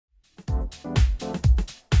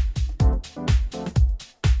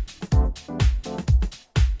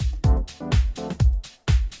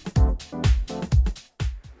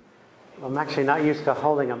I'm actually not used to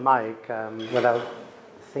holding a mic without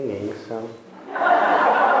singing, so.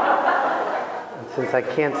 And since I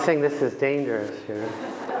can't sing, this is dangerous here.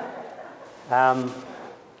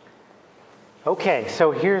 Okay,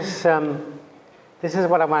 so here's, this is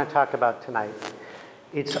what I want to talk about tonight.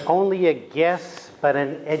 It's only a guess, but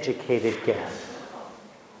an educated guess.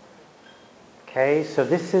 Okay, so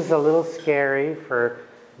this is a little scary for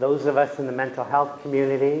those of us in the mental health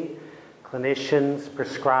community, clinicians,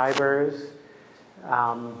 prescribers,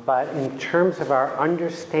 but in terms of our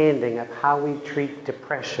understanding of how we treat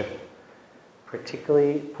depression,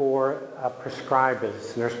 particularly for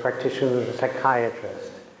prescribers, nurse practitioners, and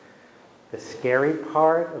psychiatrists, the scary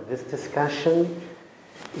part of this discussion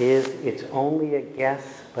is it's only a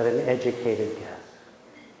guess, but an educated guess.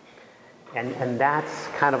 And that's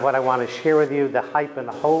kind of what I want to share with you, the hype and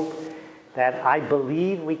the hope that I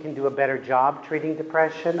believe we can do a better job treating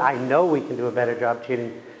depression. I know we can do a better job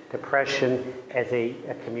treating depression as a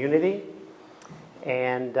community.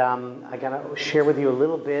 And I'm going to share with you a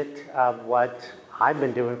little bit of what I've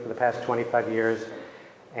been doing for the past 25 years.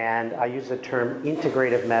 And I use the term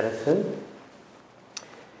integrative medicine.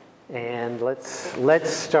 And let's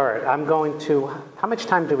start. I'm going to, how much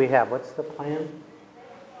time do we have? What's the plan?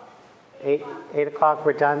 8 o'clock,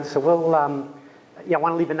 we're done. So we'll, I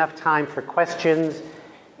want to leave enough time for questions.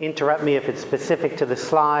 Interrupt me if it's specific to the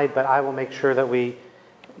slide, but I will make sure that we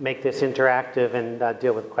make this interactive and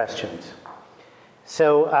deal with questions.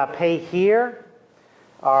 So pay here,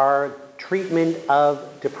 our treatment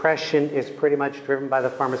of depression is pretty much driven by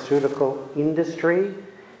the pharmaceutical industry,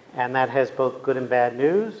 and that has both good and bad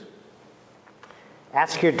news.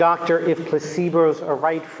 Ask your doctor if placebos are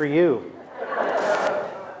right for you.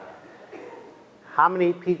 How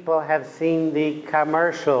many people have seen the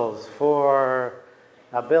commercials for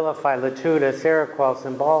Abilify, Latuda, Seroquel,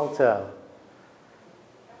 Cymbalta?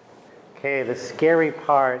 Okay, the scary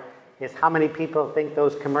part is how many people think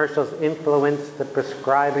those commercials influence the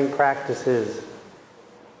prescribing practices?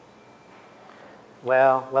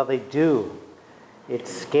 Well, they do.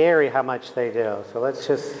 It's scary how much they do. So let's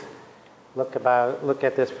just look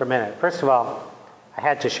at this for a minute. First of all, I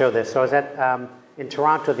had to show this. So I was at in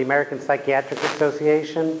Toronto, the American Psychiatric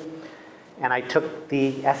Association, and I took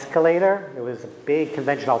the escalator. It was a big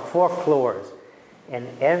convention hall, 4 floors, and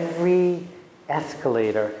every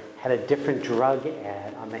escalator had a different drug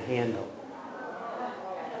ad on the handle.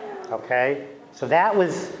 Okay? So that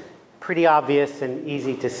was pretty obvious and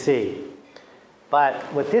easy to see. But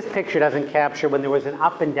what this picture doesn't capture, when there was an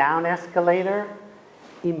up and down escalator,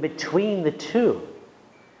 in between the two,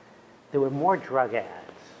 there were more drug ads.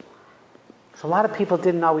 So a lot of people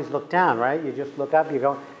didn't always look down, right? You just look up, you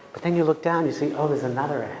go, but then you look down, you see, oh, there's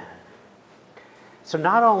another ad. So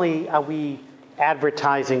not only are we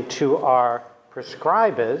advertising to our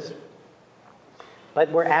prescribers,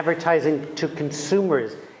 but we're advertising to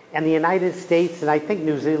consumers. And the United States, and I think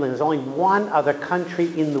New Zealand, is only one other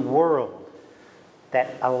country in the world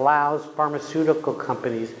that allows pharmaceutical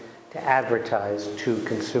companies to advertise to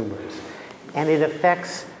consumers. And it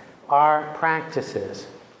affects our practices.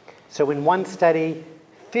 So in one study,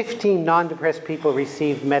 15 non-depressed people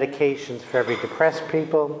received medications for every depressed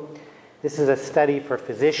people. This is a study for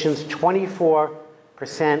physicians. 24%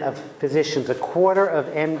 of physicians, a quarter of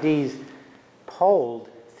MDs polled,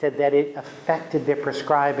 said that it affected their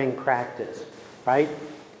prescribing practice, right?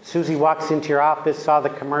 Susie walks into your office, saw the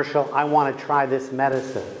commercial, I want to try this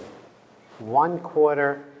medicine.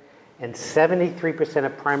 1/4, and 73%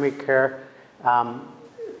 of primary care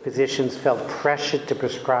physicians felt pressured to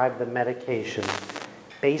prescribe the medication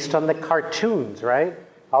based on the cartoons, right?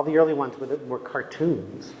 All the early ones were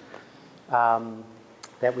cartoons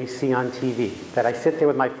that we see on TV. That I sit there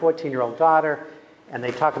with my 14-year-old daughter, and they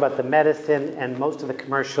talk about the medicine, and most of the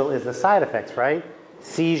commercial is the side effects, right?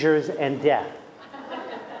 Seizures and death.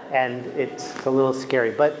 And it's a little scary.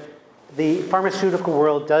 But the pharmaceutical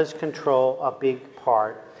world does control a big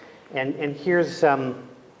part. And here's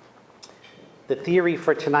the theory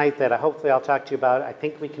for tonight that hopefully I'll talk to you about. I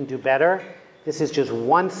think we can do better. This is just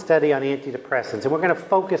one study on antidepressants, and we're going to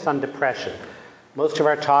focus on depression. Most of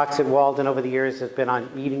our talks at Walden over the years has been on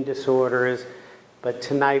eating disorders, but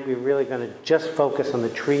tonight we're really going to just focus on the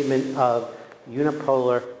treatment of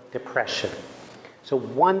unipolar depression. So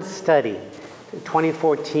one study,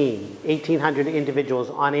 2014, 1,800 individuals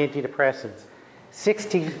on antidepressants,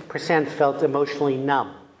 60% felt emotionally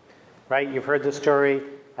numb, right? You've heard the story.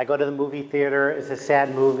 I go to the movie theater, it's a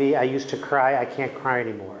sad movie, I used to cry, I can't cry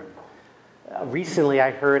anymore. Recently I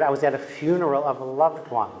heard I was at a funeral of a loved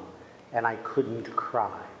one and I couldn't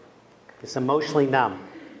cry. It's emotionally numb.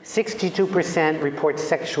 62% report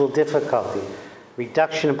sexual difficulty.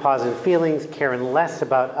 reduction in positive feelings, caring less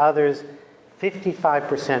about others.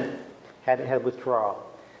 55% had withdrawal.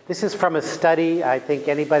 This is from a study. I think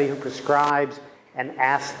anybody who prescribes and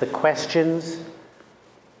asks the questions,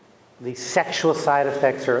 the sexual side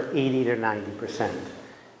effects are 80 to 90%.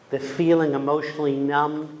 The feeling emotionally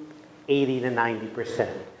numb, 80 to 90%.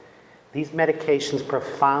 These medications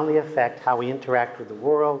profoundly affect how we interact with the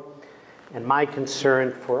world, and my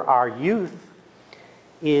concern for our youth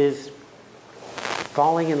is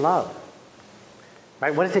falling in love.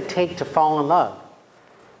 Right? What does it take to fall in love?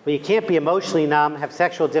 Well, you can't be emotionally numb, have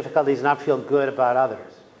sexual difficulties, and not feel good about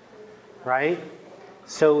others. Right?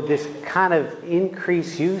 So this kind of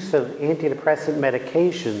increased use of antidepressant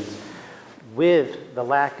medications with the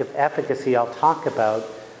lack of efficacy I'll talk about,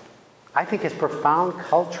 I think has profound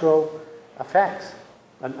cultural effects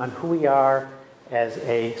on who we are as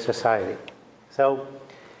a society. So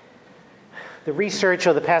the research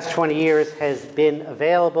over the past 20 years has been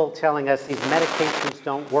available telling us these medications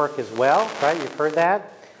don't work as well, right? You've heard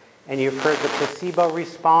that. And you've heard the placebo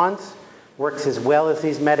response works as well as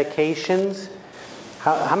these medications.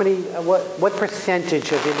 What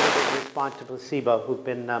percentage of individuals respond to placebo who've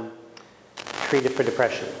been treated for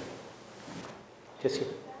depression? Just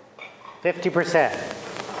 50%.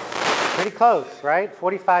 Pretty close, right?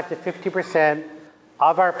 45 to 50%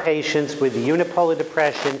 of our patients with unipolar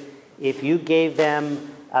depression, if you gave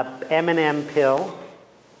them a M&M pill,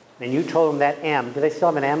 and you told them that M, do they still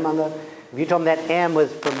have an M on the? If you told them that M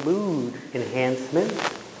was for mood enhancement,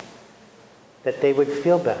 that they would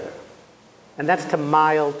feel better. And that's to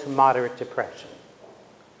mild to moderate depression,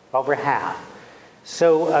 over half.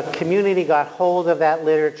 So a community got hold of that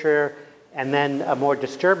literature, and then a more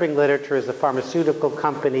disturbing literature is the pharmaceutical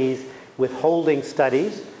companies withholding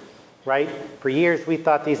studies, right? For years we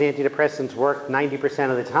thought these antidepressants worked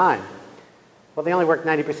 90% of the time. Well, they only work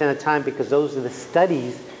 90% of the time because those are the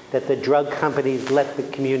studies that the drug companies let the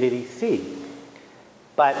community see.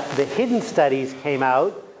 But the hidden studies came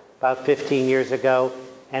out about 15 years ago,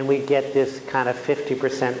 and we get this kind of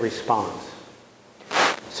 50% response.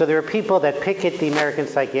 So there are people that picket the American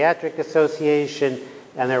Psychiatric Association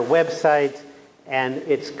and their websites, and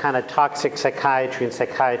it's kind of toxic psychiatry and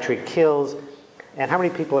psychiatry kills. And how many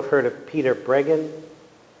people have heard of Peter Breggin?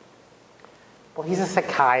 Well, he's a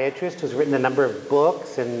psychiatrist who's written a number of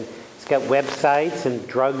books, and he's got websites, and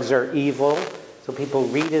drugs are evil. So people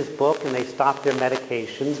read his book and they stop their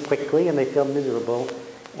medications quickly and they feel miserable,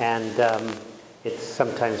 and it's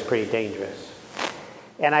sometimes pretty dangerous.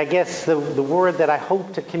 And I guess the word that I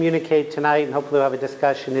hope to communicate tonight, and hopefully we'll have a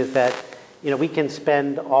discussion, is that we can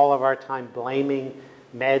spend all of our time blaming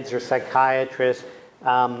meds or psychiatrists,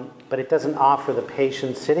 but it doesn't offer the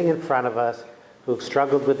patients sitting in front of us who've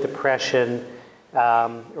struggled with depression,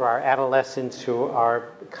 or our adolescents who are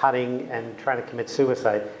cutting and trying to commit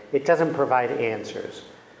suicide. It doesn't provide answers.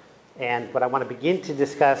 And what I want to begin to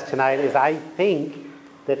discuss tonight is I think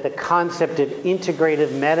that the concept of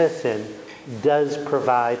integrative medicine does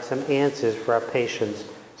provide some answers for our patients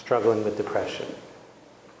struggling with depression.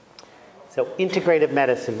 So integrative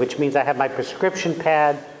medicine, which means I have my prescription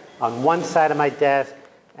pad on one side of my desk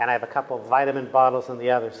and I have a couple of vitamin bottles on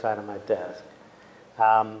the other side of my desk.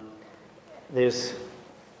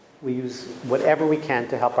 We use whatever we can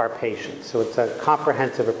to help our patients. So it's a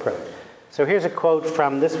comprehensive approach. So here's a quote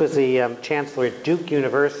from, this was the chancellor at Duke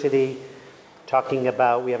University, talking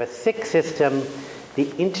about, we have a sick system. The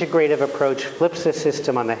integrative approach flips the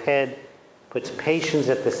system on the head, puts patients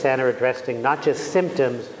at the center, addressing not just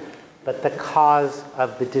symptoms, but the cause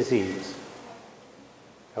of the disease.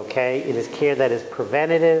 Okay? It is care that is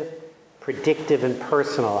preventative, predictive, and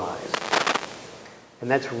personalized. And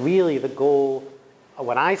that's really the goal.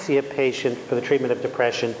 When I see a patient for the treatment of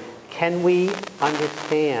depression, can we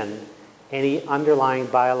understand any underlying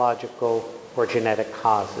biological or genetic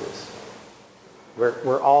causes?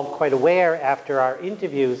 We're all quite aware after our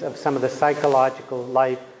interviews of some of the psychological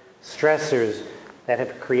life stressors that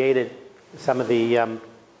have created some of the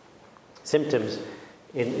symptoms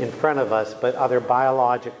in front of us, but other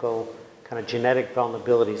biological kind of genetic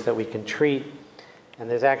vulnerabilities that we can treat. And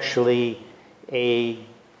there's actually a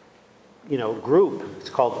group, it's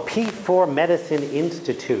called P4 Medicine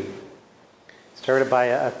Institute, started by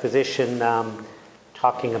a physician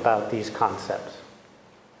talking about these concepts.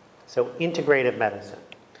 So integrative medicine.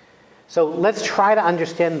 So let's try to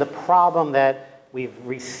understand the problem that we've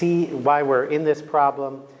received, why we're in this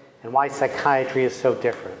problem, and why psychiatry is so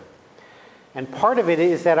different. And part of it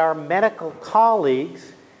is that our medical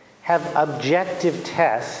colleagues have objective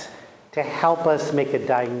tests to help us make a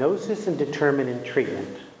diagnosis and determine in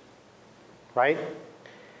treatment. Right?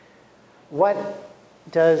 What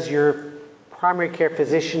does your primary care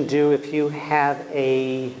physician do if you have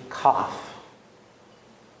a cough?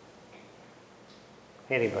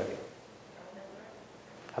 Anybody?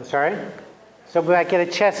 I'm sorry? So we might get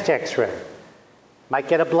a chest x-ray, might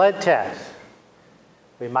get a blood test,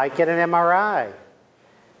 we might get an MRI.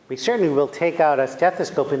 We certainly will take out a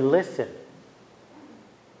stethoscope and listen.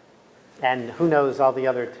 And who knows all the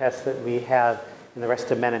other tests that we have in the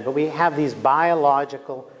rest of Menin. But we have these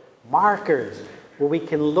biological markers where we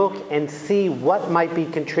can look and see what might be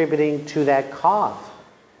contributing to that cough,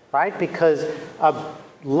 right? Because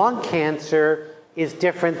lung cancer is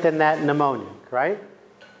different than that pneumonia, right?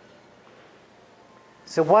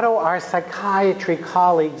 So what do our psychiatry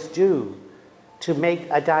colleagues do to make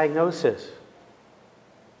a diagnosis?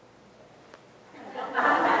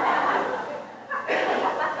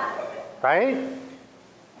 Right?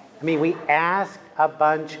 I mean, we ask a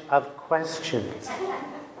bunch of questions.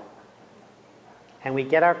 And we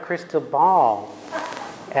get our crystal ball,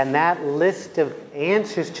 and that list of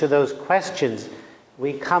answers to those questions,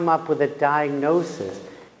 we come up with a diagnosis.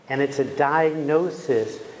 And it's a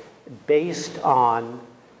diagnosis based on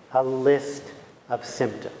a list of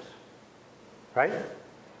symptoms. Right?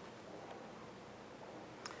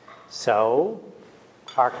 So,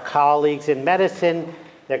 our colleagues in medicine,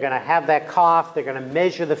 they're going to have that cough, they're going to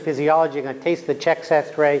measure the physiology, they're going to taste the chest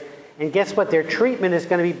x-ray, and guess what? Their treatment is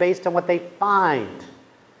going to be based on what they find,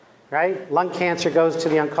 right? Lung cancer goes to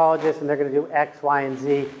the oncologist, and they're going to do X, Y, and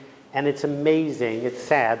Z, and it's amazing. It's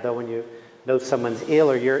sad, though, when you know someone's ill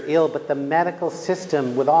or you're ill, but the medical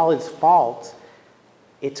system, with all its faults,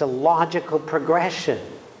 it's a logical progression.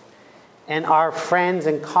 And our friends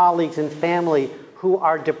and colleagues and family who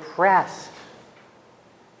are depressed,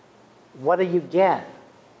 what do you get?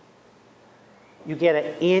 You get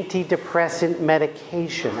an antidepressant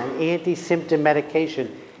medication, an anti-symptom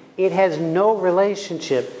medication. It has no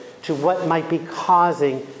relationship to what might be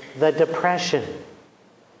causing the depression.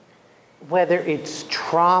 Whether it's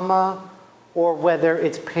trauma or whether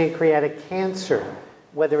it's pancreatic cancer,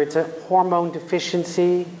 whether it's a hormone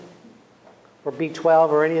deficiency or B12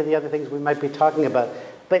 or any of the other things we might be talking about.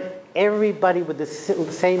 But everybody with the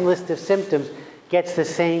same list of symptoms gets the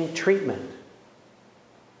same treatment.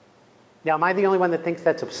 Now, am I the only one that thinks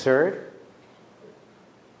that's absurd?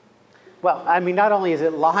 Well, I mean, not only is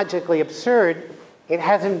it logically absurd, it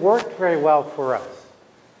hasn't worked very well for us.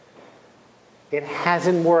 It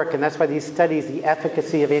hasn't worked, and that's why these studies, the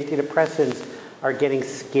efficacy of antidepressants are getting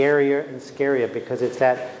scarier and scarier because it's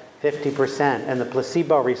at 50%, and the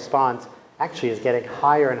placebo response actually is getting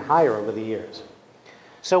higher and higher over the years.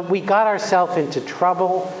 So we got ourselves into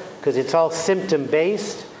trouble because it's all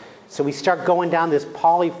symptom-based. So we start going down this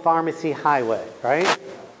polypharmacy highway, right?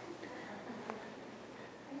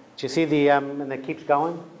 Do you see the, and it keeps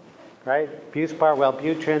going, right? Buspar,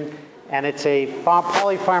 Wellbutrin, and it's a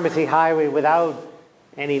polypharmacy highway without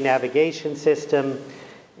any navigation system,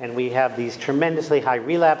 and we have these tremendously high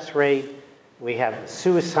relapse rate, we have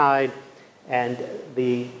suicide, and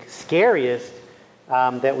the scariest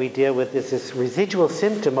that we deal with is this residual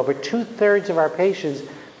symptom. Over 2/3 of our patients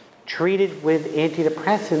treated with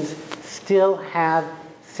antidepressants still have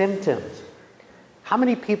symptoms. How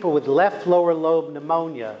many people with left lower lobe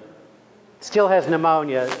pneumonia still has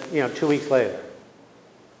pneumonia, 2 weeks later?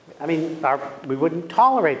 I mean, we wouldn't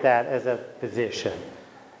tolerate that as a physician,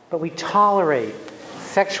 but we tolerate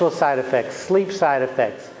sexual side effects, sleep side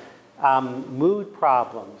effects, mood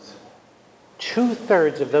problems.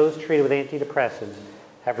 2/3 of those treated with antidepressants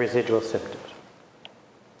have residual symptoms.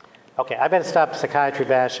 Okay, I better stop psychiatry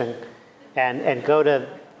bashing and go to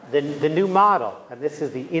the new model. And this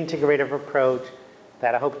is the integrative approach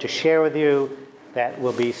that I hope to share with you, that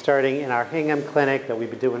will be starting in our Hingham clinic that we've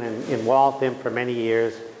been doing in Waltham for many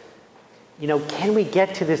years. Can we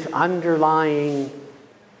get to this underlying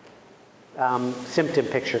symptom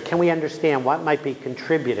picture? Can we understand what might be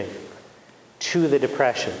contributing to the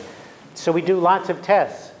depression? So we do lots of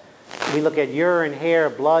tests. We look at urine, hair,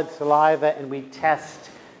 blood, saliva, and we test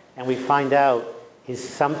and we find out, is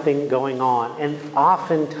something going on? And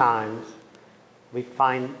oftentimes, we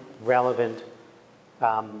find relevant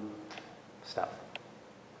stuff.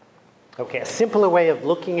 Okay, a simpler way of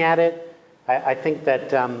looking at it, I think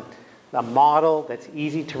that a model that's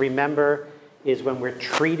easy to remember is when we're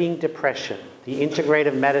treating depression. The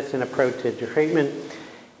integrative medicine approach to treatment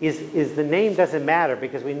is the name doesn't matter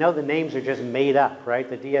because we know the names are just made up, right?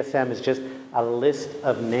 The DSM is just a list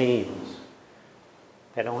of names.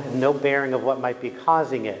 They don't have no bearing of what might be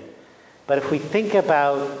causing it. But if we think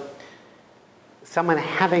about someone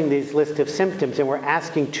having these list of symptoms and we're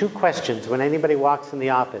asking 2 questions when anybody walks in the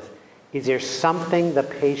office, is there something the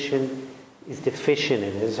patient is deficient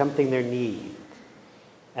in it, is something they need.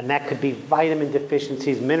 And that could be vitamin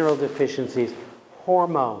deficiencies, mineral deficiencies,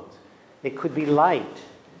 hormones. It could be light.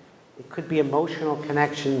 It could be emotional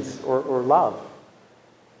connections or love.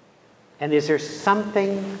 And is there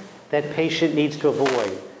something that patient needs to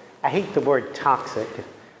avoid? I hate the word toxic,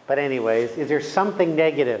 but anyways, is there something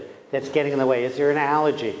negative that's getting in the way? Is there an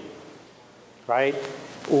allergy, right?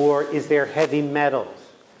 Or is there heavy metals?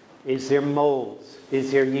 Is there molds?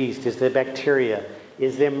 Is there yeast? Is there bacteria?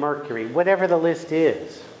 Is there mercury? Whatever the list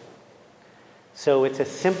is. So it's a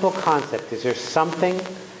simple concept. Is there something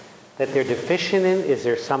that they're deficient in? Is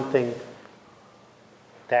there something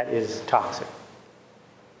that is toxic?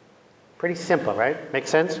 Pretty simple, right? Make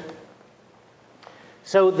sense?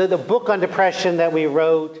 So the book on depression that we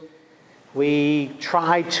wrote, we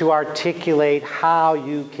tried to articulate how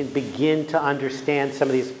you can begin to understand some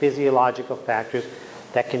of these physiological factors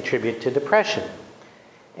that contribute to depression.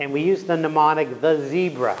 And we used the mnemonic, the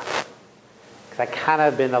zebra, because I kind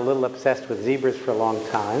of been a little obsessed with zebras for a long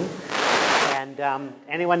time. And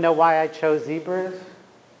anyone know why I chose zebras?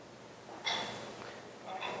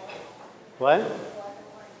 What?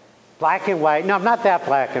 Black and white. No, I'm not that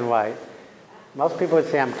black and white. Most people would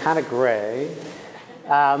say I'm kind of gray.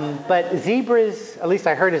 But zebras, at least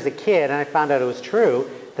I heard as a kid, and I found out it was true,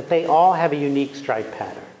 that they all have a unique stripe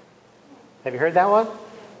pattern. Have you heard that one?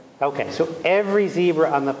 Okay, so every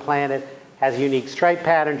zebra on the planet has a unique stripe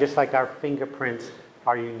pattern, just like our fingerprints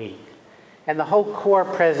are unique. And the whole core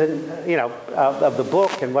of the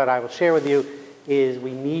book and what I will share with you is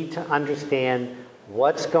we need to understand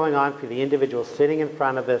what's going on for the individual sitting in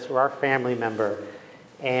front of us or our family member.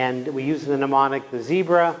 And we use the mnemonic, the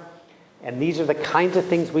zebra, and these are the kinds of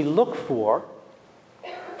things we look for.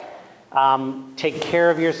 Take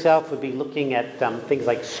care of yourself would be looking at things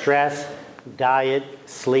like stress, diet,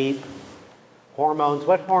 sleep, hormones.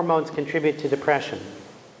 What hormones contribute to depression?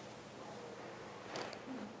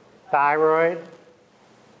 Thyroid,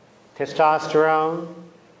 testosterone,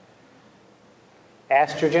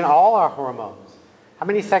 estrogen, all our hormones. How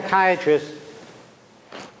many psychiatrists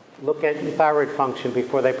look at thyroid function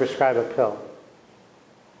before they prescribe a pill?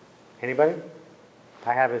 Anybody?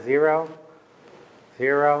 I have a 0.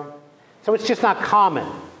 So it's just not common.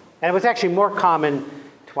 And it was actually more common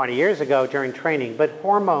 20 years ago during training. But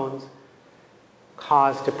hormones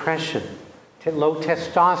cause depression. Low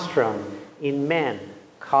testosterone in men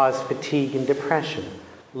cause fatigue and depression.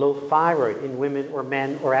 Low thyroid in women or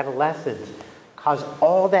men or adolescents cause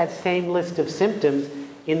all that same list of symptoms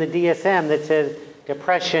in the DSM that says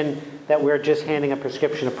depression that we're just handing a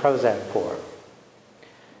prescription of Prozac for.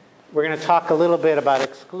 We're going to talk a little bit about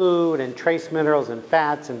exclude and trace minerals and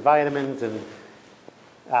fats and vitamins and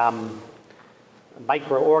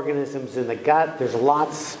microorganisms in the gut. There's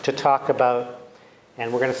lots to talk about.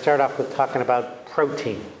 And we're going to start off with talking about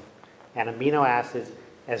protein and amino acids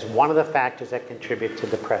as one of the factors that contribute to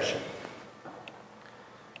depression.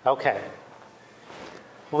 Okay.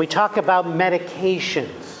 When we talk about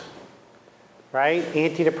medications, right?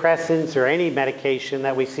 Antidepressants or any medication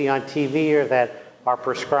that we see on TV or that our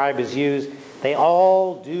prescribers use, they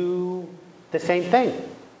all do the same thing,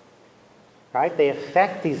 right? They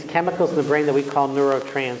affect these chemicals in the brain that we call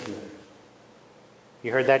neurotransmitters.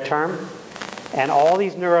 You heard that term? And all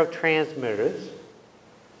these neurotransmitters,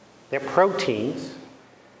 they're proteins,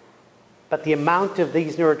 but the amount of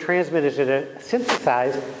these neurotransmitters that are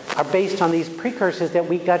synthesized are based on these precursors that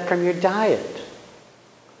we got from your diet.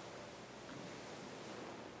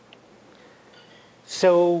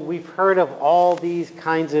 So we've heard of all these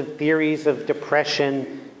kinds of theories of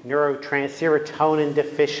depression, serotonin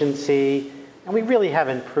deficiency, and we really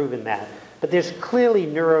haven't proven that. But there's clearly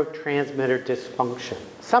neurotransmitter dysfunction.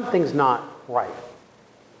 Something's not right.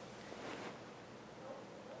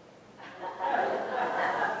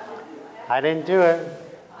 I didn't do it.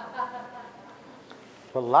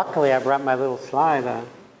 Well, luckily I brought my little slide on.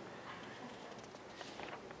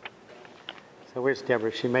 So where's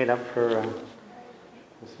Deborah? She made up for...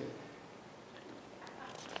 let's see.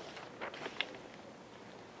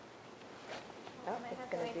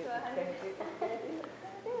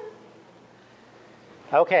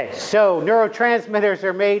 Okay, so neurotransmitters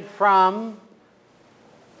are made from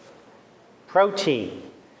protein.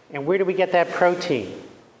 And where do we get that protein?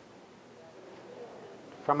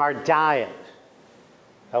 From our diet.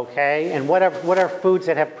 Okay, and what are foods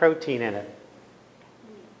that have protein in it?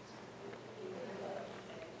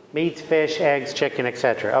 Meats, fish, eggs, chicken,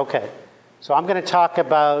 etc. Okay, so I'm going to talk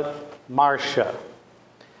about Marcia.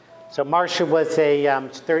 So Marcia was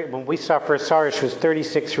when we first saw her, she was a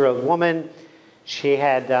 36-year-old woman. She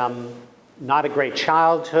had not a great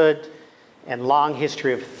childhood. and long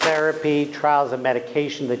history of therapy, trials of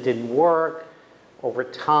medication that didn't work. Over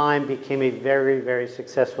time, became a very, very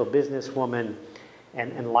successful businesswoman,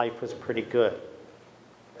 and life was pretty good.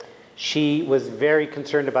 She was very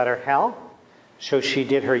concerned about her health, so she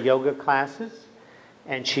did her yoga classes,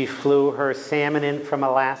 and she flew her salmon in from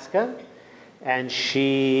Alaska, and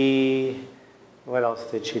what else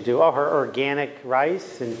did she do? Oh, her organic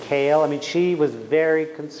rice and kale. I mean, she was very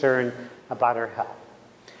concerned about her health.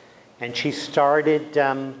 And she started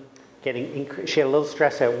she had a little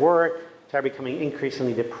stress at work, started becoming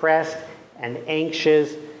increasingly depressed and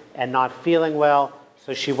anxious and not feeling well.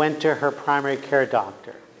 So she went to her primary care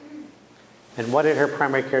doctor. And what did her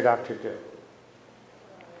primary care doctor do?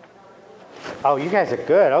 Oh, you guys are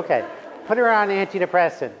good. Okay. Put her on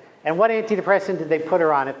antidepressant. And what antidepressant did they put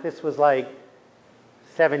her on if this was like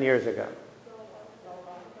 7 years ago?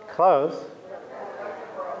 Close.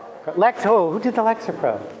 Who did the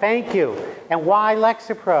Lexapro? Thank you. And why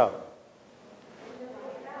Lexapro?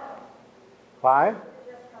 Why?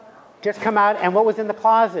 Just come out. And what was in the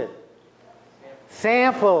closet?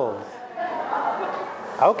 Samples.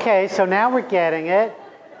 Okay, so now we're getting it.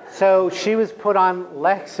 So she was put on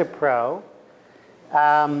Lexapro.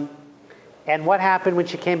 And what happened when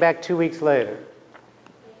she came back 2 weeks later?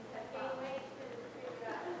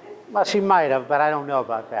 Well, she might have, but I don't know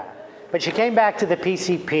about that. But she came back to the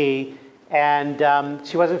PCP, and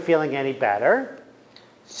she wasn't feeling any better.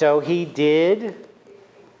 So he did.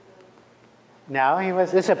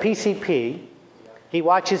 This is a PCP. He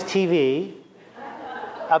watches TV.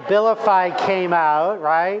 Abilify came out,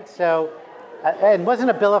 right? So, and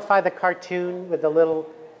wasn't Abilify the cartoon with the little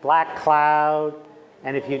black cloud?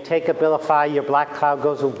 And if you take Abilify, your black cloud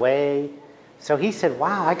goes away. So he said,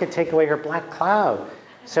 wow, I could take away her black cloud.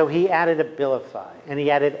 So he added Abilify, and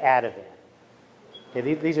he added Ativan.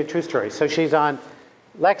 Okay, these are true stories. So she's on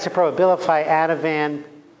Lexapro, Abilify, Ativan,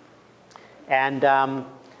 and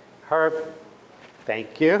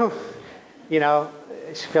thank you,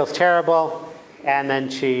 she feels terrible, and then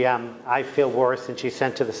I feel worse, and she's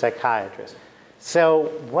sent to the psychiatrist.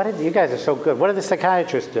 So you guys are so good. What did the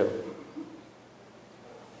psychiatrist do?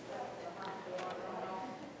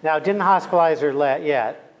 Now, didn't hospitalize her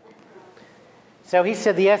yet. So he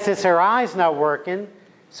said the SSRI is not working,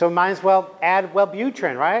 so might as well add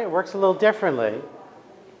Wellbutrin, right? It works a little differently.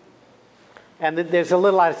 And there's a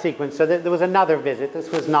little out of sequence. So there was another visit.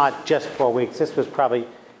 This was not just 4 weeks. This was probably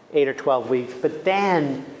 8 or 12 weeks. But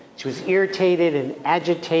then she was irritated and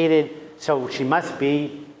agitated, so she must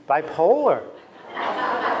be bipolar.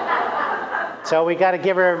 So we got to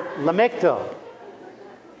give her Lamictal.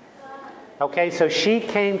 Okay, so she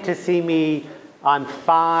came to see me on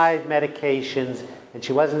 5 medications, and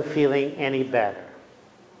she wasn't feeling any better.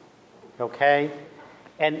 Okay?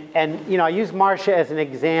 And I use Marcia as an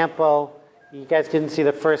example. You guys didn't see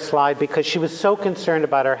the first slide because she was so concerned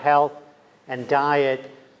about her health and diet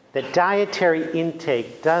that dietary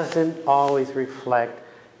intake doesn't always reflect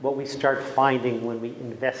what we start finding when we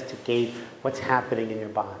investigate what's happening in your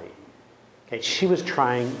body. Okay, she was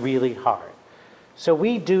trying really hard. So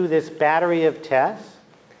we do this battery of tests,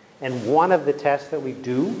 and one of the tests that we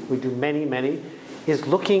do many, is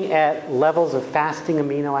looking at levels of fasting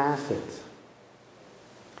amino acids.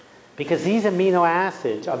 Because these amino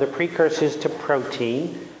acids are the precursors to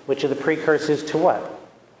protein, which are the precursors to what?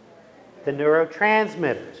 The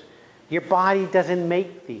neurotransmitters. Your body doesn't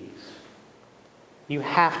make these. You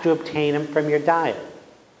have to obtain them from your diet.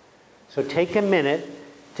 So take a minute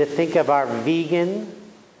to think of our vegan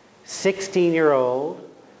 16-year-old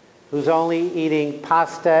who's only eating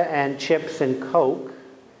pasta and chips and Coke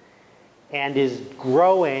and is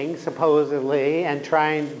growing, supposedly, and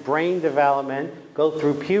trying brain development, go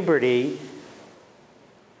through puberty.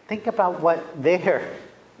 Think about what their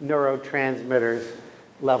neurotransmitters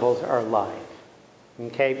levels are like.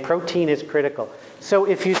 Okay, protein is critical. So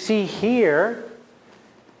if you see here,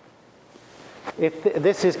 if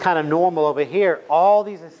this is kind of normal over here, all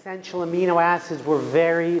these essential amino acids were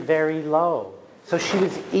very, very low. So she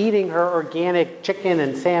was eating her organic chicken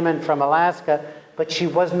and salmon from Alaska, but she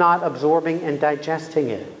was not absorbing and digesting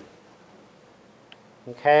it.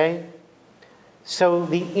 Okay? So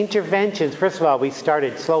the interventions, first of all, we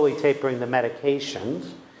started slowly tapering the medications,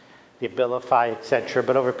 the Abilify, etc.,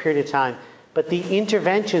 but over a period of time. But the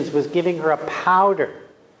interventions was giving her a powder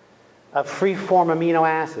of free-form amino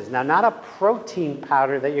acids. Now, not a protein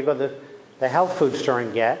powder that you go to the health food store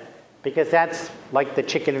and get, because that's like the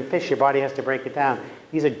chicken and fish. Your body has to break it down.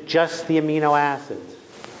 These are just the amino acids.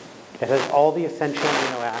 It has all the essential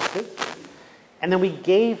amino acids. And then we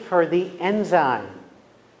gave her the enzyme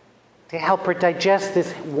to help her digest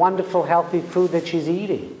this wonderful, healthy food that she's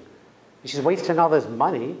eating. She's wasting all this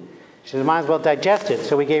money. She said, might as well digest it.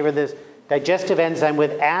 So we gave her this digestive enzyme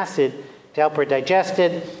with acid to help her digest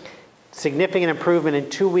it. Significant improvement in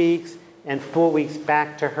 2 weeks and 4 weeks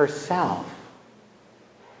back to herself.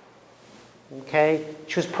 Okay?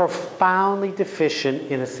 She was profoundly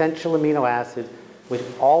deficient in essential amino acids, which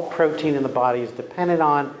all protein in the body is dependent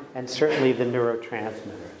on, and certainly the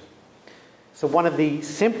neurotransmitters. So one of the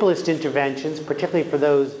simplest interventions, particularly for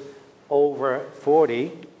those over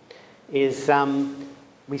 40, is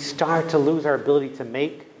we start to lose our ability to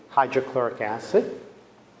make hydrochloric acid.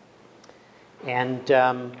 And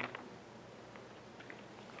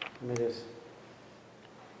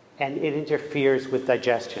and it interferes with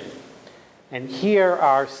digestion. And here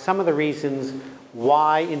are some of the reasons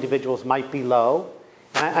why individuals might be low.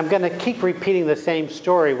 And I'm going to keep repeating the same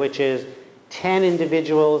story, which is 10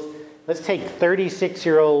 individuals. Let's take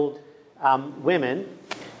 36-year-old women,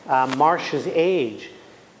 Marcia's age.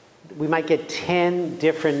 We might get 10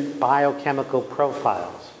 different biochemical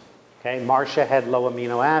profiles. Okay, Marcia had low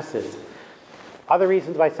amino acids. Other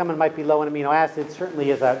reasons why someone might be low in amino acids certainly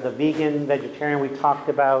is the vegan, vegetarian we talked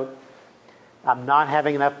about, not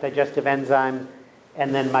having enough digestive enzymes,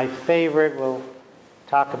 and then my favorite we'll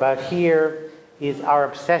talk about here is our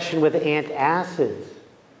obsession with antacids.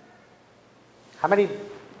 How many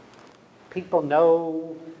people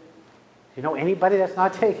know, do you know anybody that's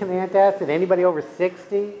not taking the antacid? Anybody over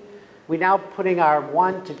 60? We're now putting our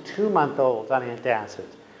 1 to 2 month olds on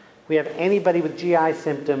antacids. We have anybody with GI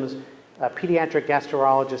symptoms, a pediatric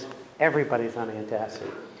gastroenterologist, everybody's on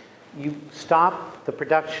antacid. You stop the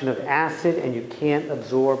production of acid and you can't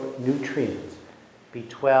absorb nutrients,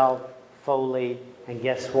 B12, folate, and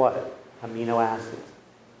guess what? Amino acids.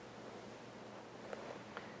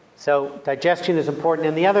 So digestion is important.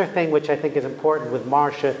 And the other thing which I think is important with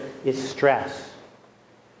Marcia is stress,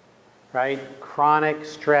 right? Chronic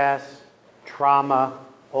stress, trauma,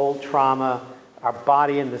 old trauma, our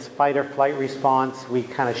body in this fight or flight response, we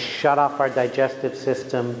kind of shut off our digestive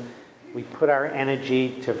system. We put our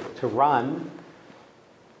energy to run.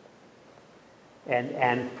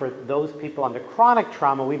 And for those people under chronic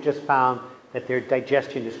trauma, we've just found that their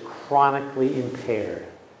digestion is chronically impaired.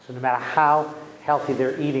 So no matter how healthy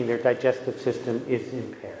they're eating, their digestive system is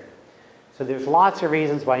impaired. So there's lots of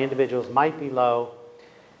reasons why individuals might be low.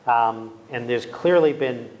 And there's clearly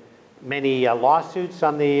been many lawsuits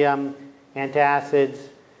on the antacids,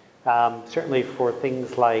 certainly for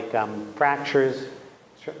things like fractures,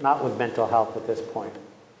 not with mental health at this point.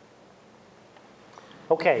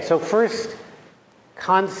 Okay, so first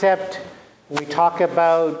concept, when we talk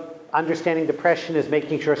about understanding depression, is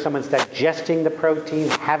making sure someone's digesting the protein,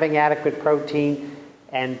 having adequate protein,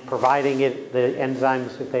 and providing it the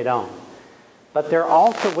enzymes if they don't. But there are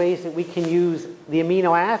also ways that we can use the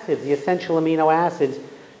amino acids, the essential amino acids,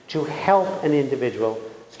 to help an individual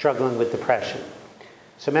struggling with depression.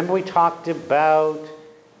 So remember we talked about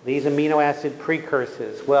these amino acid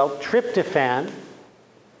precursors. Well, tryptophan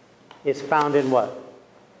is found in what?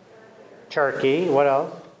 Turkey. What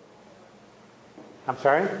else? I'm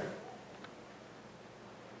sorry?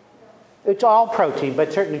 It's all protein,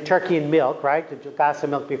 but certainly turkey and milk, right? A glass of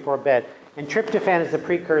milk before bed. And tryptophan is the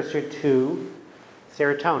precursor to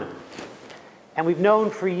serotonin. And we've known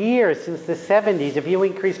for years, since the 70s, if you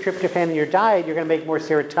increase tryptophan in your diet, you're going to make more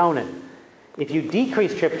serotonin. If you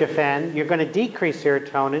decrease tryptophan, you're going to decrease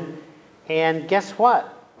serotonin. And guess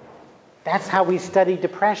what? That's how we study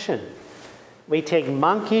depression. We take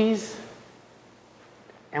monkeys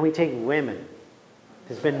and we take women.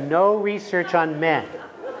 There's been no research on men.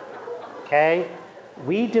 Okay?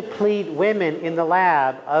 We deplete women in the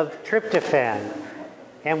lab of tryptophan.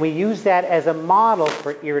 And we use that as a model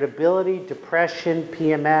for irritability, depression,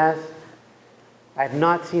 PMS. I have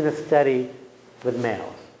not seen a study with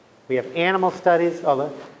males. We have animal studies. Oh,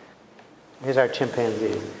 look. Here's our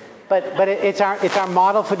chimpanzees. But it's our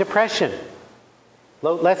model for depression.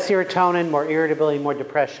 Less serotonin, more irritability, more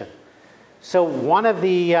depression. So one of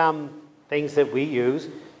the things that we use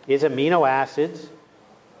is amino acids,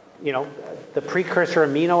 the precursor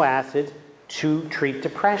amino acids to treat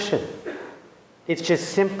depression. It's just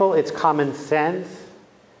simple, it's common sense.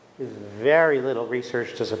 There's very little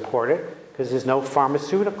research to support it because there's no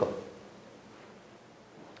pharmaceutical.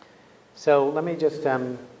 So let me just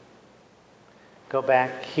go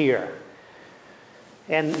back here.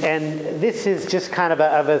 And this is just kind of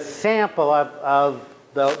a sample of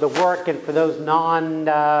the work, and for those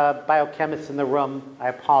non-biochemists in the room, I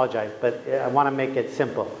apologize, but I want to make it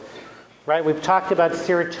simple. Right? We've talked about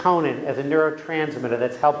serotonin as a neurotransmitter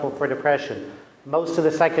that's helpful for depression. Most of the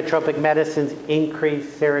psychotropic medicines increase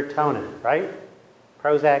serotonin, right?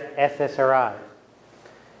 Prozac, SSRIs.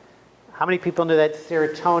 How many people know that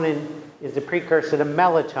serotonin is the precursor to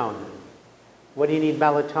melatonin? What do you need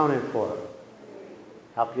melatonin for?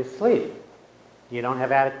 Help you sleep. You don't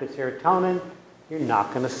have adequate serotonin, you're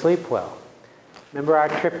not going to sleep well. Remember our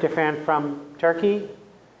tryptophan from Turkey?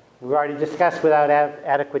 We've already discussed without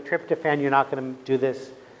adequate tryptophan, you're not going to do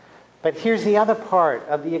this. But here's the other part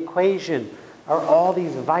of the equation, are all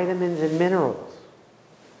these vitamins and minerals.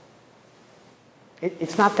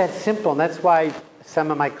 It's not that simple, and that's why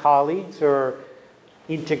some of my colleagues or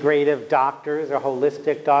integrative doctors or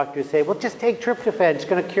holistic doctors say, well, just take tryptophan, it's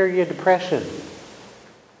going to cure your depression.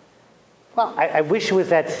 Well, I wish it was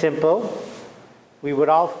that simple. We would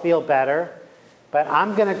all feel better. But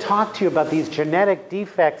I'm going to talk to you about these genetic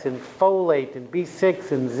defects in folate and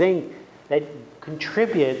B6 and zinc that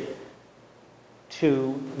contribute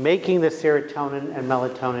to making the serotonin and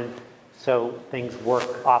melatonin so things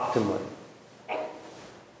work optimally.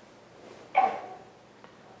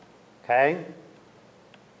 Okay?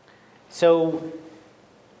 So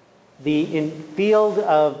the field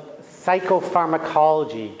of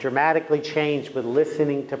psychopharmacology dramatically changed with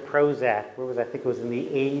listening to Prozac. I think it was in the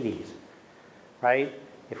 80s, right?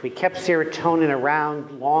 If we kept serotonin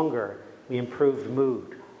around longer, we improved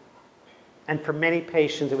mood. And for many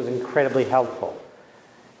patients, it was incredibly helpful.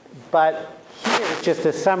 But here's just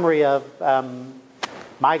a summary of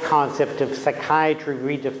my concept of psychiatry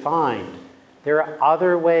redefined. There are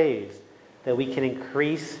other ways that we can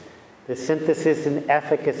increase the synthesis and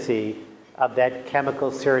efficacy of that chemical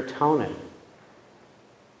serotonin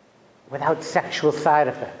without sexual side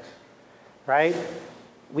effects, right?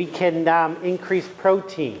 We can increase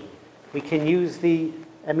protein. We can use the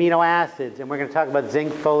amino acids, and we're going to talk about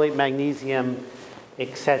zinc, folate, magnesium,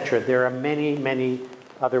 etc. There are many, many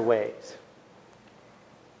other ways.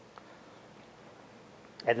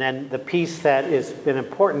 And then the piece that is an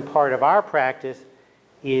important part of our practice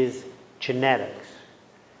is genetics.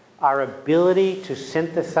 Our ability to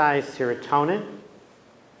synthesize serotonin,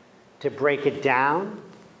 to break it down,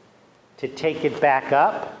 to take it back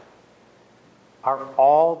up, are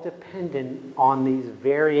all dependent on these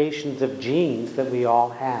variations of genes that we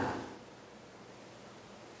all have.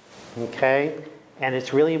 Okay? And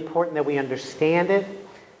it's really important that we understand it,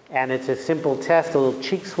 and it's a simple test, a little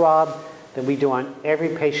cheek swab that we do on every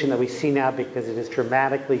patient that we see now because it has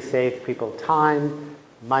dramatically saved people time,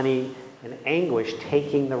 money, and anguish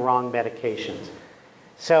taking the wrong medications.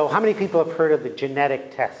 So how many people have heard of the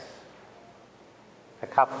genetic tests? A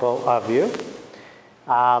couple of you.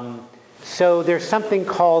 So there's something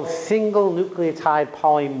called single nucleotide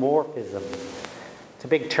polymorphism. It's a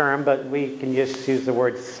big term, but we can just use the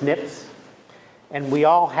word SNPs. And we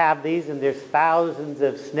all have these, and there's thousands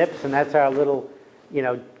of SNPs, and that's our little,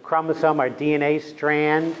 chromosome, our DNA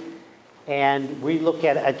strand. And we look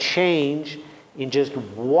at a change in just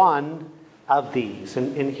one of these.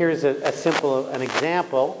 And here's a simple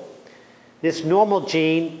example. This normal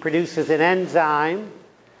gene produces an enzyme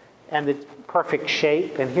and it's perfect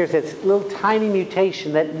shape. And here's this little tiny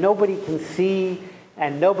mutation that nobody can see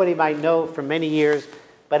and nobody might know for many years,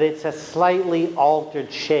 but it's a slightly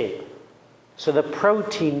altered shape. So the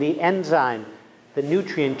protein, the enzyme, the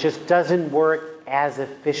nutrient just doesn't work as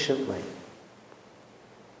efficiently.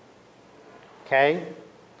 Okay?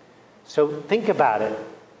 So think about it.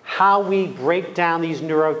 How we break down these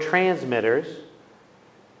neurotransmitters,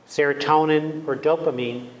 serotonin or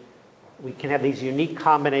dopamine, we can have these unique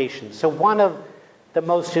combinations. So one of the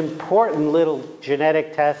most important little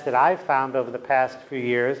genetic tests that I've found over the past few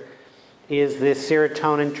years is this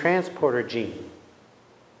serotonin transporter gene.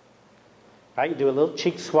 Right? You do a little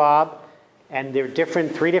cheek swab, and there are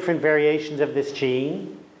three different variations of this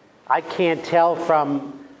gene. I can't tell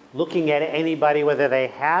from looking at anybody whether they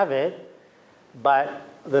have it, but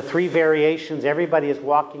the three variations, everybody is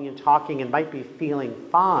walking and talking and might be feeling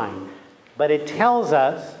fine. But it tells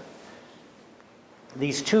us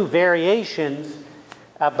these two variations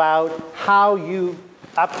about how you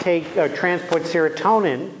uptake or transport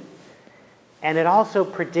serotonin, and it also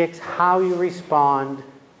predicts how you respond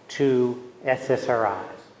to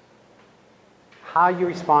SSRIs, how you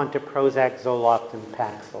respond to Prozac, Zoloft, and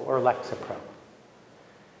Paxil, or Lexapro.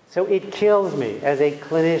 So it kills me as a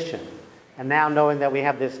clinician, and now knowing that we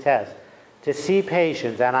have this test, to see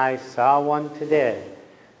patients, and I saw one today,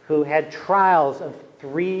 who had trials of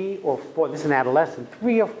 3 or 4, this is an adolescent,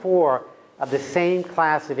 3 or 4 of the same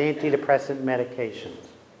class of antidepressant medications,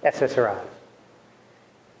 SSRIs.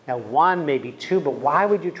 Now 1, maybe 2, but why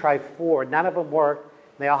would you try 4? None of them worked.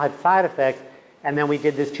 They all had side effects. And then we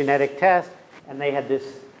did this genetic test, and they had this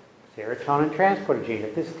serotonin transporter gene.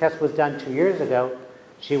 If this test was done 2 years ago,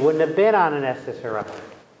 she wouldn't have been on an SSRI.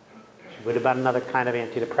 She would have been another kind of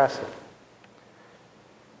antidepressant.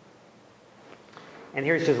 And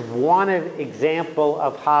here's just one example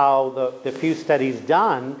of how the few studies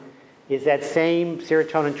done is that same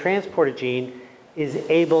serotonin transporter gene is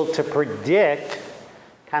able to predict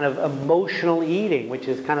kind of emotional eating, which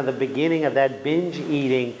is kind of the beginning of that binge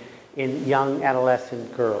eating in young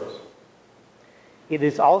adolescent girls. It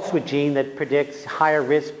is also a gene that predicts higher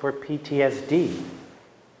risk for PTSD.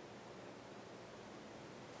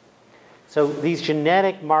 So these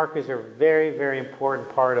genetic markers are a very, very important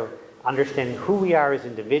part of understanding who we are as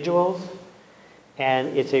individuals,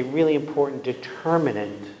 and it's a really important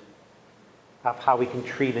determinant of how we can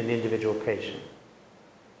treat an individual patient.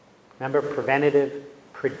 Remember, preventative,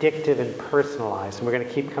 predictive, and personalized. And we're going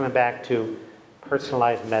to keep coming back to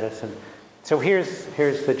personalized medicine. So here's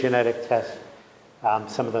the genetic test,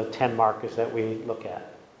 some of the 10 markers that we look at.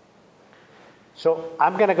 So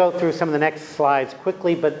I'm going to go through some of the next slides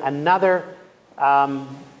quickly, but another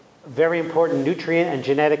very important nutrient and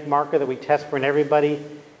genetic marker that we test for in everybody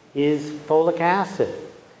is folic acid.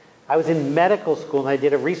 I was in medical school and I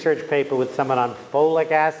did a research paper with someone on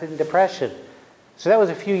folic acid and depression. So that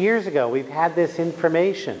was a few years ago. We've had this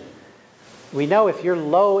information. We know if you're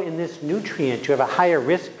low in this nutrient, you have a higher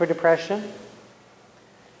risk for depression,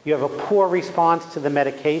 you have a poor response to the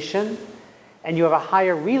medication, and you have a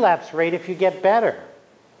higher relapse rate if you get better.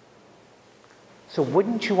 So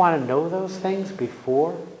wouldn't you want to know those things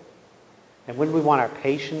before? And wouldn't we want our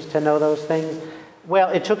patients to know those things? Well,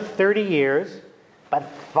 it took 30 years, but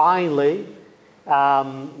finally,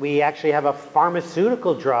 we actually have a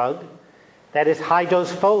pharmaceutical drug that is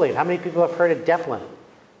high-dose folate. How many people have heard of Deflin?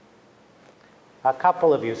 A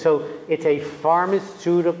couple of you. So it's a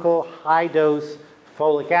pharmaceutical high-dose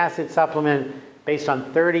folic acid supplement based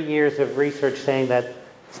on 30 years of research saying that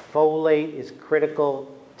folate is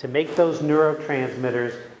critical to make those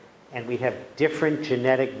neurotransmitters, and we have different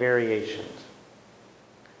genetic variations.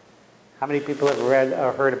 How many people have read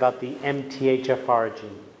or heard about the MTHFR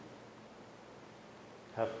gene?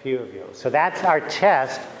 A few of you. So that's our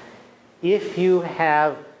test if you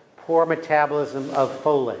have poor metabolism of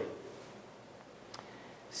folate.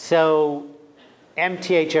 So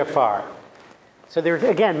MTHFR. So there's,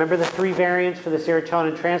 again, remember the 3 variants for the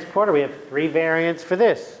serotonin transporter? We have 3 variants for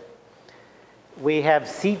this. We have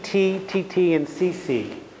CT, TT, and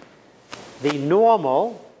CC. The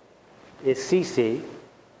normal is CC,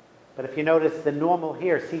 but if you notice the normal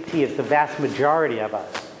here, CT, is the vast majority of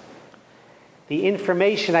us. The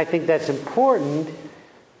information I think that's important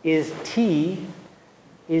is T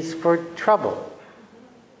is for trouble.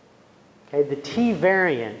 Okay, the T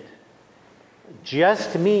variant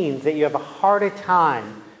just means that you have a harder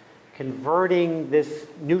time converting this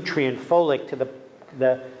nutrient folic to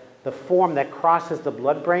the form that crosses the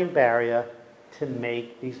blood-brain barrier to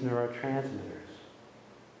make these neurotransmitters.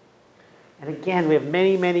 And again, we have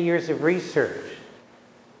many, many years of research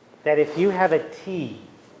that if you have a T,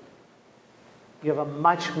 you have a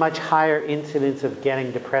much, much higher incidence of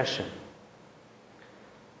getting depression.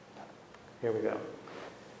 Here we go.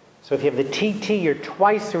 So if you have the TT, you're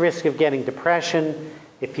twice the risk of getting depression.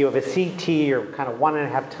 If you have a CT, you're kind of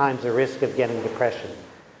 1.5 times the risk of getting depression.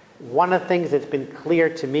 One of the things that's been clear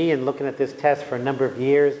to me in looking at this test for a number of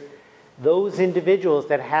years, those individuals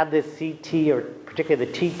that have this CT, or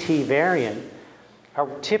particularly the TT variant, are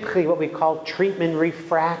typically what we call treatment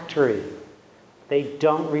refractory. They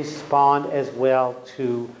don't respond as well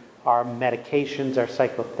to our medications, our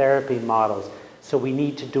psychotherapy models, so we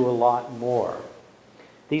need to do a lot more.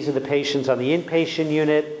 These are the patients on the inpatient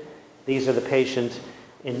unit. These are the patients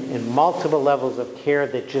in multiple levels of care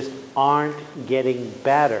that just aren't getting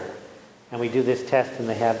better. And we do this test and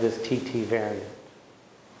they have this TT variant.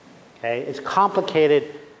 Okay? It's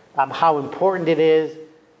complicated how important it is,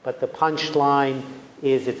 but the punchline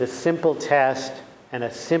is it's a simple test and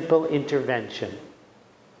a simple intervention.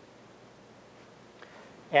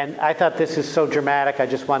 And I thought this is so dramatic, I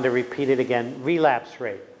just wanted to repeat it again. Relapse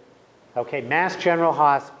rate. Okay, Mass General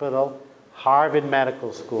Hospital, Harvard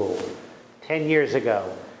Medical School, 10 years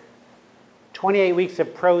ago. 28 weeks of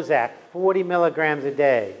Prozac, 40 milligrams a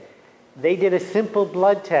day. They did a simple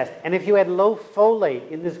blood test, and if you had low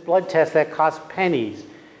folate in this blood test that cost pennies,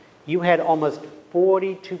 you had almost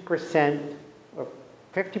 42% or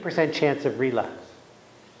 50% chance of relapse.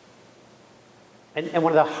 And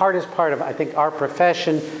one of the hardest part of, I think, our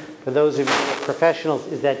profession, for those of you who are professionals,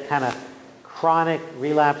 is that kind of chronic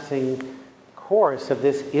relapsing course of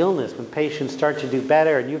this illness when patients start to do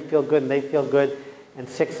better and you feel good and they feel good, and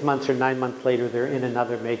 6 months or 9 months later they're in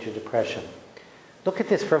another major depression. Look at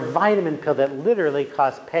this for a vitamin pill that literally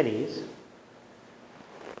cost pennies.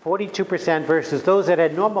 42% versus those that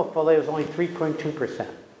had normal folate was only 3.2%.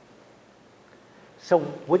 So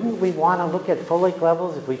wouldn't we want to look at folate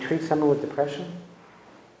levels if we treat someone with depression?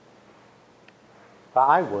 Well,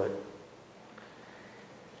 I would.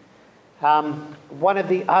 One of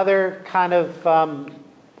the other kind of,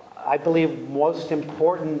 I believe, most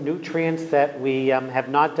important nutrients that we have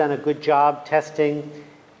not done a good job testing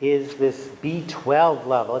is this B12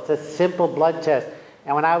 level. It's a simple blood test.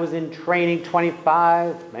 And when I was in training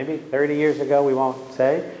 25, maybe 30 years ago, we won't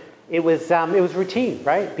say, it was routine,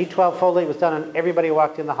 right? B12 folate was done on everybody who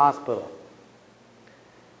walked in the hospital.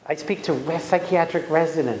 I speak to psychiatric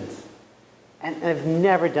residents, and they've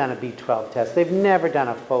never done a B12 test. They've never done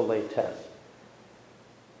a folate test.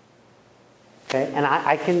 Okay, and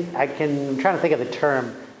I'm trying to think of the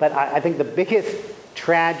term, but I think the biggest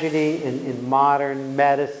tragedy in modern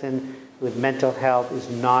medicine with mental health is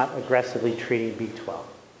not aggressively treating B12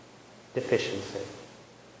 deficiency.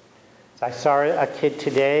 So I saw a kid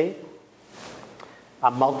today,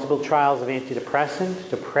 multiple trials of antidepressants,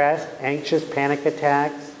 depressed, anxious, panic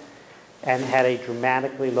attacks, and had a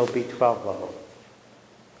dramatically low B12 level.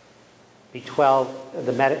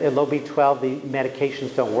 low B12, the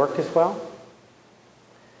medications don't work as well.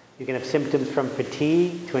 You can have symptoms from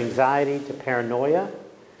fatigue to anxiety to paranoia.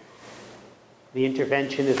 The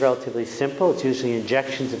intervention is relatively simple. It's usually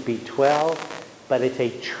injections of B12, but it's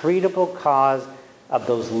a treatable cause of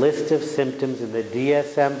those list of symptoms in the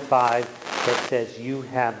DSM-5 that says you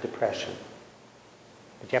have depression.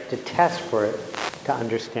 But you have to test for it to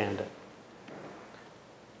understand it.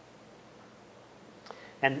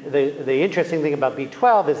 And the interesting thing about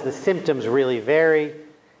B12 is the symptoms really vary,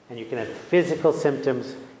 and you can have physical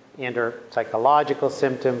symptoms and or psychological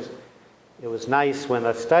symptoms. It was nice when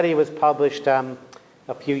a study was published a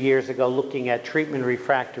few years ago looking at treatment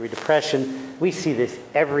refractory depression. We see this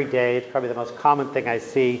every day. It's probably the most common thing I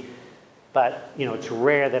see, but it's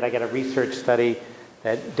rare that I get a research study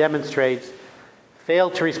that demonstrates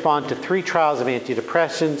failed to respond to 3 trials of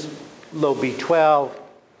antidepressants, low B12,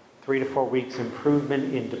 3 to 4 weeks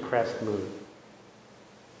improvement in depressed mood.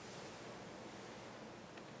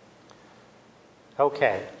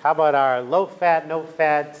 Okay, how about our low fat, no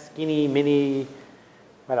fat, skinny, mini,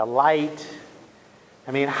 light?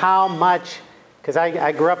 I mean, how much, because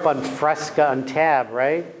I grew up on Fresca and Tab,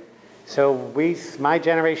 right? So my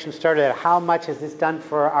generation started at how much has this done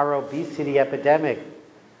for our obesity epidemic?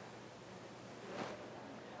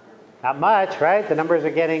 Not much, right? The numbers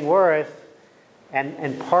are getting worse.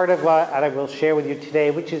 And part of what I will share with you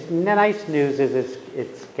today, which is nice news, is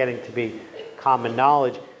it's getting to be common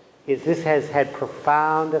knowledge, is this has had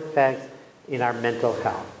profound effects in our mental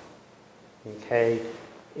health. Okay?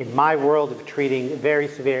 In my world of treating very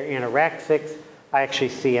severe anorexics, I actually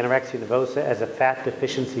see anorexia nervosa as a fat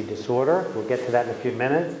deficiency disorder. We'll get to that in a few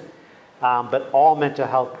minutes. But all mental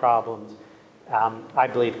health problems, I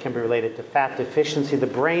believe, can be related to fat deficiency. The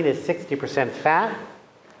brain is 60% fat.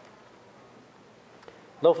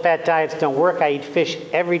 Low-fat diets don't work. I eat fish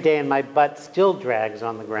every day and my butt still drags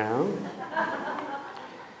on the ground.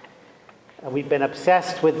 We've been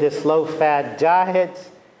obsessed with this low-fat diet,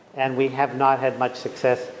 and we have not had much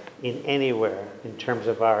success in anywhere in terms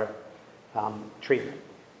of our treatment.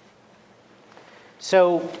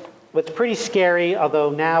 So what's pretty scary, although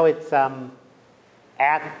now it's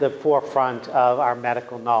at the forefront of our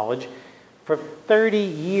medical knowledge, for 30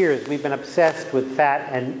 years we've been obsessed with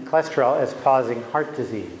fat and cholesterol as causing heart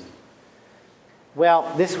disease.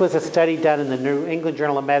 Well, this was a study done in the New England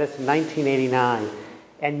Journal of Medicine in 1989.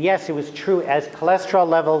 And yes, it was true, as cholesterol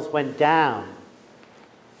levels went down,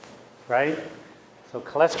 right? So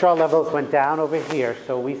cholesterol levels went down over here,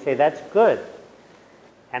 so we say that's good.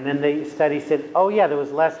 And then the study said, oh yeah, there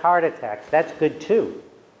was less heart attacks. That's good too.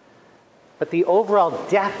 But the overall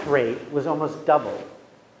death rate was almost double.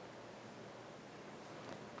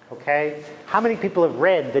 Okay? How many people have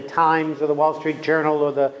read the Times or the Wall Street Journal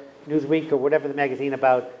or the Newsweek or whatever the magazine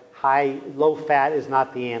about low fat is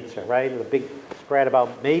not the answer, right? The big spread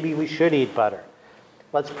about maybe we should eat butter.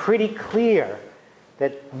 Well, it's pretty clear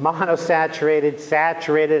that monosaturated,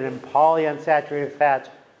 saturated, and polyunsaturated fats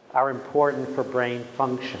are important for brain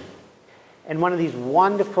function. And one of these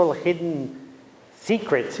wonderful hidden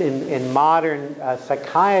secrets in modern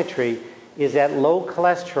psychiatry is that low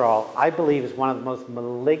cholesterol, I believe, is one of the most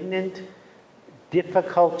malignant,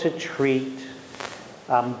 difficult to treat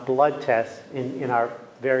blood tests in our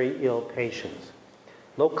very ill patients.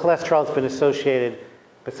 Low cholesterol has been associated,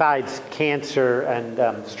 besides cancer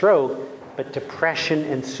and stroke, but depression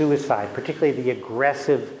and suicide, particularly the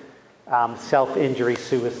aggressive self-injury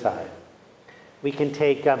suicide. We can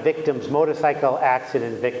take victims, motorcycle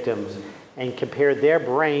accident victims, and compare their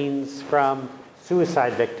brains from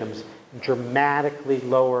suicide victims, dramatically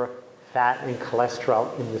lower fat and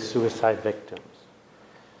cholesterol in the suicide victims.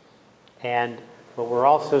 But we're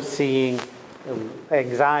also seeing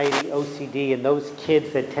anxiety, OCD, and those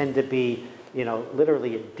kids that tend to be,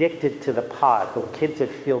 literally addicted to the pot, the kids that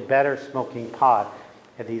feel better smoking pot,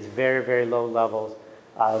 have these very, very low levels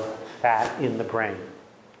of fat in the brain.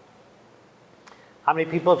 How many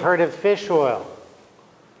people have heard of fish oil?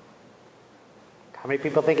 How many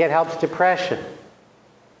people think it helps depression?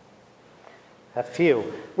 A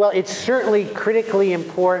few. Well, it's certainly critically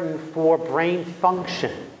important for brain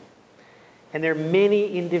function. And there are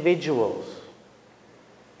many individuals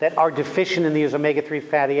that are deficient in these omega-3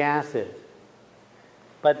 fatty acids.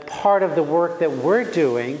 But part of the work that we're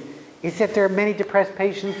doing is that there are many depressed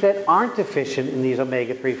patients that aren't deficient in these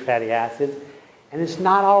omega-3 fatty acids. And it's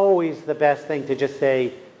not always the best thing to just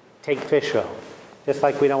say, take fish oil. Just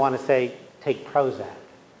like we don't want to say, take Prozac.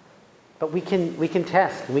 But we can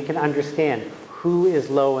test and we can understand who is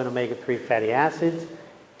low in omega-3 fatty acids.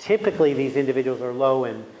 Typically, these individuals are low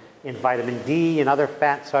in vitamin D and other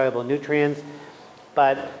fat-soluble nutrients.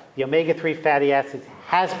 But the omega-3 fatty acids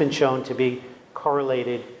has been shown to be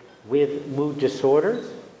correlated with mood disorders.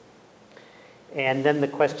 And then the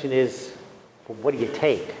question is, well, what do you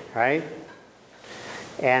take, right?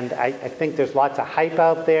 And I think there's lots of hype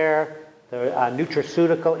out there. The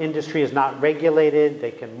nutraceutical industry is not regulated.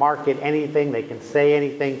 They can market anything. They can say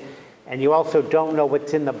anything. And you also don't know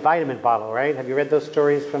what's in the vitamin bottle, right? Have you read those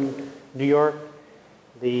stories from New York?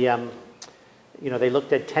 They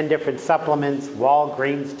looked at 10 different supplements,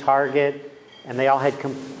 Walgreens, Target, and they all had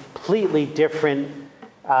completely different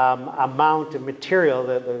amount of material,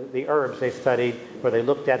 the herbs they studied, or they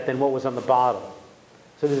looked at, than what was on the bottle.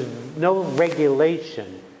 So there's no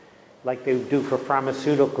regulation like they do for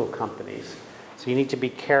pharmaceutical companies. So you need to be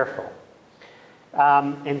careful.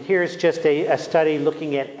 And here's just a study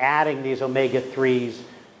looking at adding these omega-3s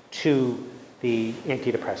to the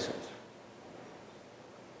antidepressants.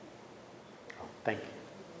 Oh, thank you.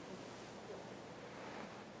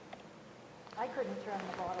 I couldn't turn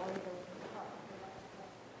the bottle either.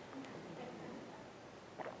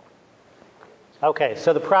 Okay,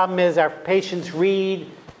 so the problem is our patients read,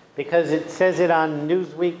 because it says it on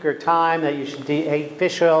Newsweek or Time that you should eat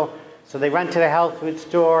fish oil, so they run to the health food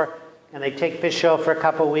store and they take fish oil for a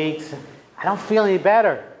couple weeks. I don't feel any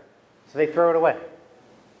better, so they throw it away.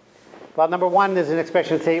 Well, number one, there's an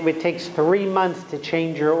expression that says it takes 3 months to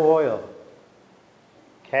change your oil.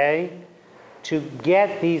 Okay? To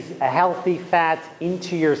get these healthy fats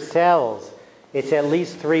into your cells, it's at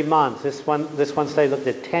least 3 months. This one study looked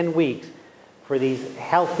at 10 weeks for these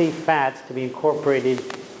healthy fats to be incorporated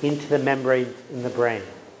into the membranes in the brain.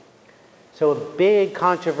 So a big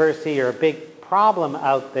controversy or a big problem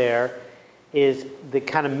out there is the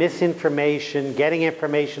kind of misinformation, getting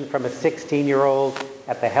information from a 16-year-old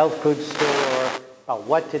at the health food store about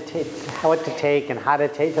what to take and how to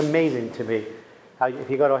take. It's amazing to me how if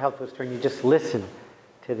you go to a health food store and you just listen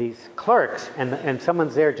to these clerks and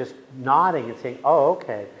someone's there just nodding and saying, oh,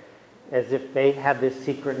 okay, as if they have this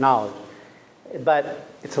secret knowledge. But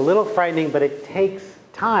it's a little frightening, but it takes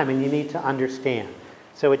time and you need to understand.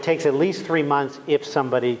 So it takes at least 3 months if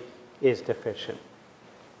somebody is deficient.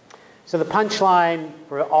 So the punchline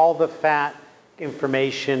for all the fat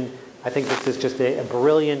information, I think this is just a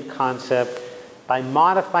brilliant concept. By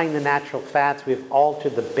modifying the natural fats, we've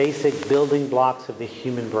altered the basic building blocks of the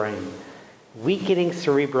human brain, weakening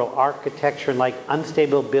cerebral architecture like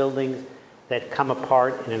unstable buildings that come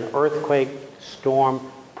apart in an earthquake, storm.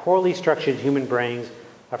 Poorly structured human brains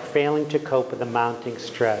are failing to cope with the mounting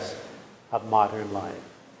stress of modern life.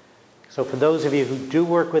 So for those of you who do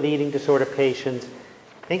work with eating disorder patients,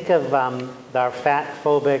 think of our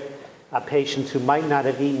fat-phobic patients who might not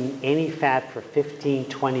have eaten any fat for 15,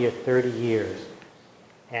 20, or 30 years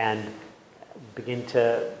and begin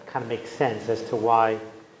to kind of make sense as to why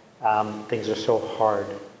things are so hard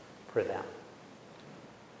for them.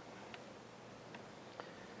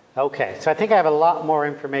 Okay, so I think I have a lot more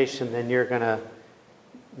information than you're going to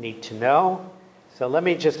need to know. So let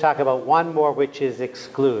me just talk about one more, which is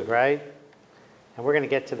exclude, right? And we're going to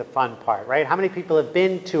get to the fun part, right? How many people have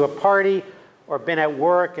been to a party or been at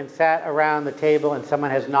work and sat around the table and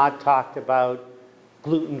someone has not talked about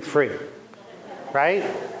gluten-free, right?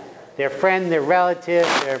 Their friend, their relative,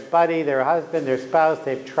 their buddy, their husband, their spouse,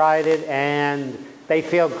 they've tried it and they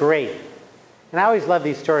feel great. And I always love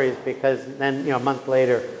these stories because then, a month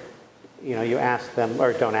later, you ask them,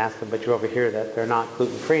 or don't ask them, but you overhear that they're not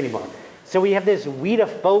gluten-free anymore. So we have this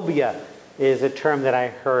wheatophobia is a term that I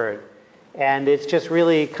heard. And it's just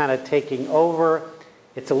really kind of taking over.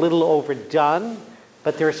 It's a little overdone,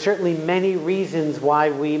 but there are certainly many reasons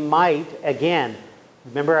why we might, again,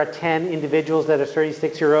 Remember our 10 individuals that are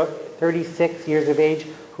 36 years of age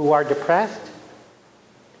who are depressed?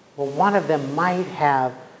 Well, one of them might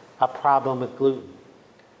have a problem with gluten,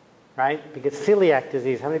 right? Because celiac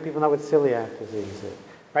disease, how many people know what celiac disease is?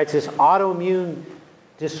 Right, it's this autoimmune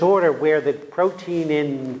disorder where the protein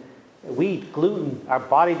in wheat, gluten, our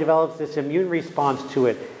body develops this immune response to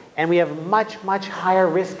it, and we have much, much higher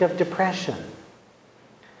risk of depression.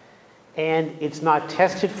 And it's not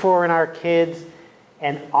tested for in our kids,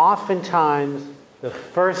 and oftentimes the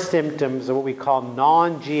first symptoms are what we call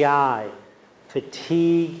non-GI,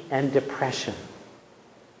 fatigue and depression.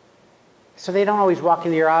 So they don't always walk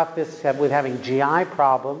into your office with having GI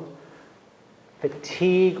problems,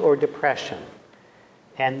 fatigue or depression.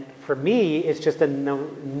 And for me, it's just a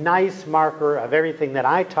nice marker of everything that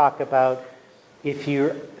I talk about. If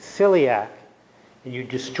you're celiac and you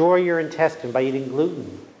destroy your intestine by eating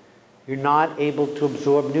gluten, you're not able to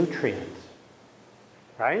absorb nutrients,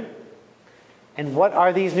 right? And what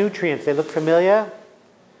are these nutrients? They look familiar?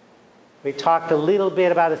 We talked a little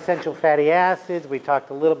bit about essential fatty acids. We talked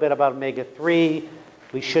a little bit about omega-3.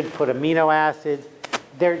 We should put amino acids.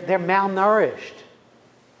 They're malnourished.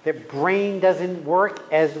 Their brain doesn't work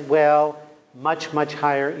as well, much, much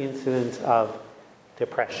higher incidence of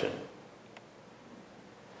depression.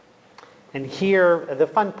 And here, the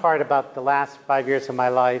fun part about the last 5 years of my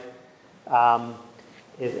life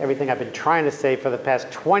is everything I've been trying to say for the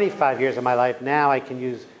past 25 years of my life. Now I can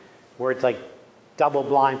use words like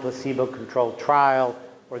double-blind placebo-controlled trial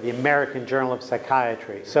or the American Journal of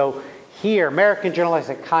Psychiatry. So here, American Journal of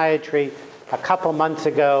Psychiatry, a couple months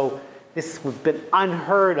ago, this has been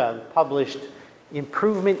unheard of, published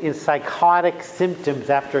improvement in psychotic symptoms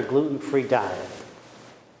after a gluten-free diet.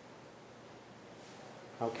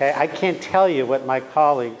 Okay, I can't tell you what my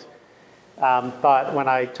colleagues thought when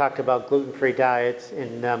I talked about gluten-free diets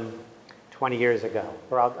in 20 years ago.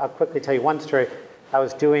 Or I'll quickly tell you one story. I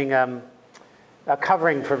was doing a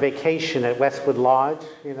covering for vacation at Westwood Lodge,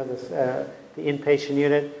 you know, this, the inpatient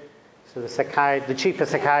unit. So the chief of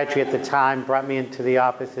psychiatry at the time brought me into the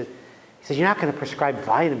office. He said, "You're not going to prescribe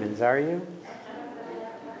vitamins, are you?"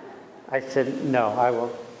 I said, "No, I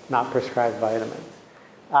will not prescribe vitamins."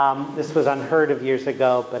 This was unheard of years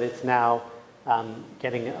ago, but it's now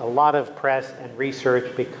getting a lot of press and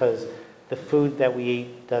research because the food that we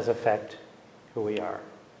eat does affect who we are.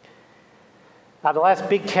 The last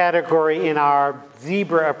big category in our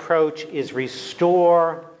zebra approach is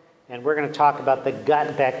restore, and we're going to talk about the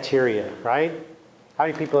gut bacteria, right? How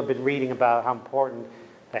many people have been reading about how important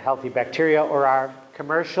the healthy bacteria, or our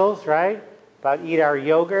commercials, right? About eat our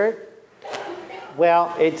yogurt.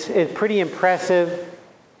 Well, it's pretty impressive.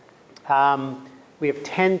 We have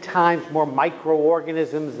 10 times more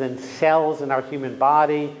microorganisms than cells in our human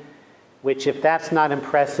body, which, if that's not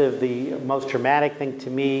impressive, the most dramatic thing to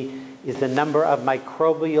me is the number of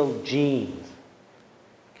microbial genes.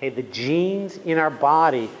 Okay, the genes in our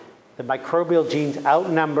body, the microbial genes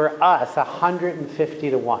outnumber us 150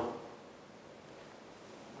 to 1.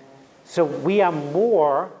 So we are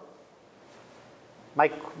more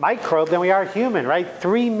microbe than we are human, right?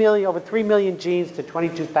 Over 3 million genes to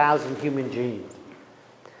 22,000 human genes.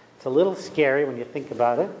 It's a little scary when you think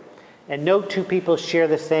about it. And no two people share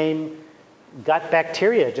the same gut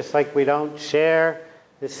bacteria, just like we don't share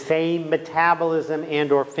the same metabolism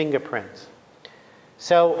and or fingerprints.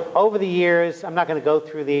 So over the years, I'm not going to go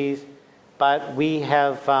through these, but we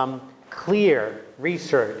have clear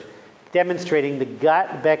research demonstrating the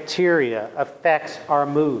gut bacteria affects our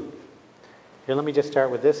mood. Here, let me just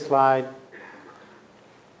start with this slide.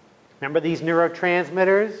 Remember these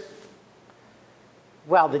neurotransmitters?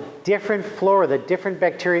 Well, the different flora, the different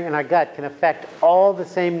bacteria in our gut can affect all the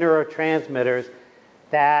same neurotransmitters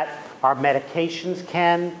that our medications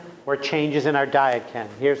can, or changes in our diet can.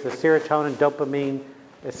 Here's the serotonin, dopamine,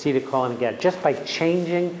 acetylcholine again, just by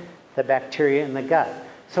changing the bacteria in the gut.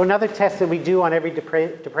 So another test that we do on every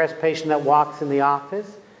depressed patient that walks in the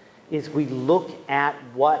office is we look at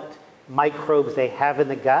what microbes they have in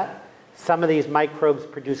the gut. Some of these microbes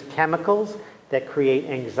produce chemicals that create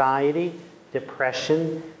anxiety,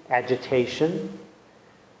 depression, agitation.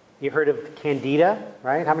 You heard of Candida,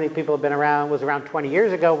 right? How many people have been around? It was around 20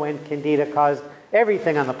 years ago when Candida caused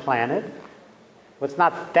everything on the planet. Well, it's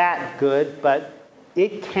not that good, but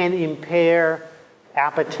it can impair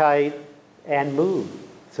appetite and mood.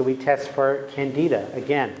 So we test for Candida.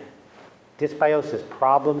 Again, dysbiosis,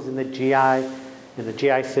 problems in the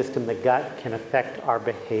GI system, the gut can affect our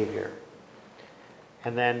behavior.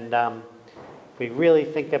 And then if we really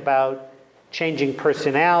think about changing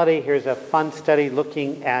personality, here's a fun study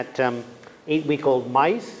looking at 8-week-old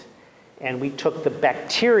mice, and we took the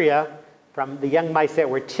bacteria from the young mice that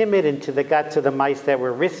were timid into the guts of the mice that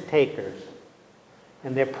were risk takers,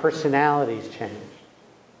 and their personalities changed.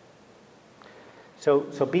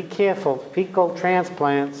 So be careful. Fecal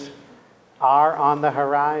transplants are on the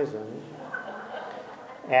horizon.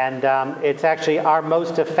 And it's actually our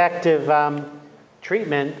most effective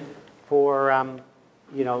treatment for,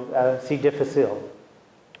 C. difficile.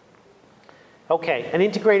 Okay, an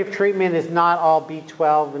integrative treatment is not all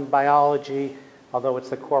B12 in biology, although it's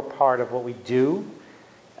the core part of what we do.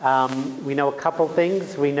 We know a couple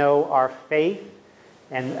things. We know our faith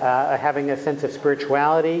and having a sense of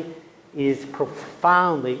spirituality is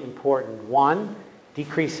profoundly important. One,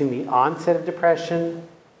 decreasing the onset of depression,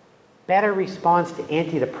 better response to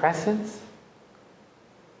antidepressants.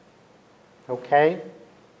 Okay?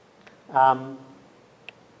 And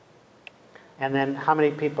then how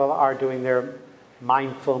many people are doing their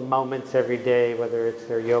mindful moments every day, whether it's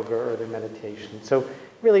their yoga or their meditation? So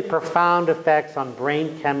really profound effects on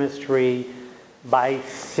brain chemistry by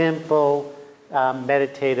simple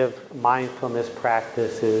meditative mindfulness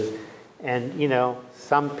practices. And,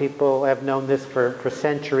 some people have known this for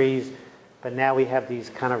centuries, but now we have these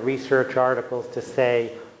kind of research articles to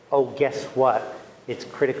say, oh, guess what? It's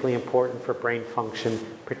critically important for brain function,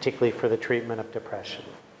 particularly for the treatment of depression.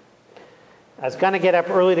 I was going to get up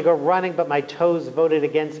early to go running, but my toes voted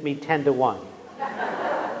against me 10-1.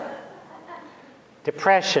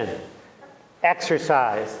 Depression,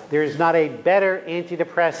 exercise. There's not a better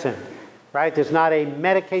antidepressant, right? There's not a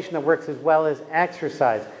medication that works as well as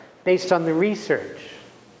exercise, based on the research.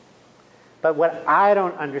 But what I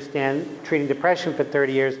don't understand, treating depression for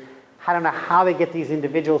 30 years, I don't know how they get these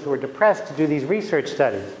individuals who are depressed to do these research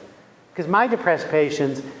studies. Because my depressed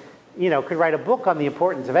patients, could write a book on the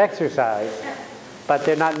importance of exercise, but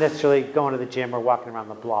they're not necessarily going to the gym or walking around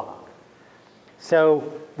the block.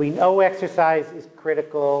 So we know exercise is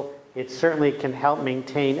critical. It certainly can help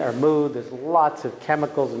maintain our mood. There's lots of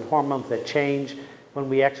chemicals and hormones that change when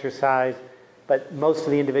we exercise. But most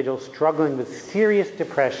of the individuals struggling with serious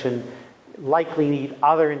depression likely need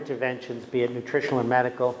other interventions, be it nutritional or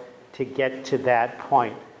medical, to get to that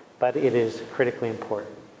point. But it is critically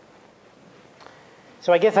important.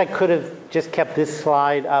 So I guess I could have just kept this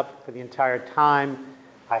slide up for the entire time.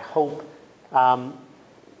 I hope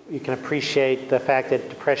you can appreciate the fact that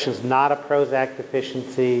depression is not a Prozac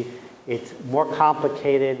deficiency. It's more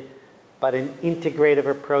complicated, but an integrative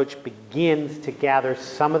approach begins to gather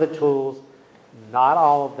some of the tools, not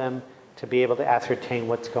all of them, to be able to ascertain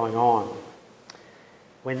what's going on.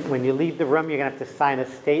 When you leave the room, you're going to have to sign a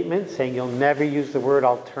statement saying you'll never use the word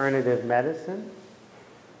alternative medicine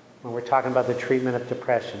when we're talking about the treatment of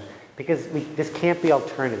depression. Because this can't be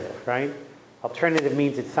alternative, right? Alternative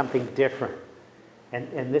means it's something different.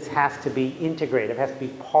 And this has to be integrated. It has to be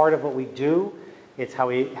part of what we do. It's how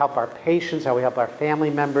we help our patients, how we help our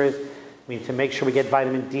family members. We need to make sure we get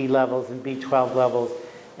vitamin D levels and B12 levels,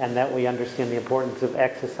 and that we understand the importance of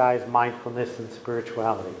exercise, mindfulness, and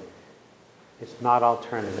spirituality. It's not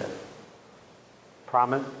alternative.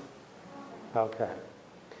 Promise? Okay.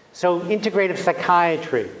 So integrative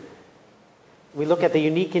psychiatry. We look at the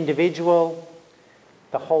unique individual,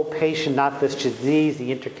 the whole patient, not this disease,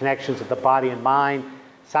 the interconnections of the body and mind.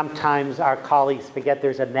 Sometimes our colleagues forget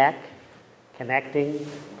there's a neck connecting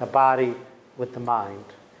the body with the mind.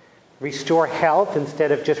 Restore health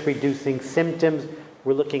instead of just reducing symptoms.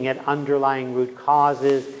 We're looking at underlying root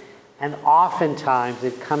causes. And oftentimes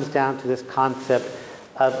it comes down to this concept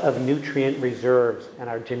of nutrient reserves and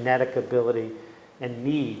our genetic ability and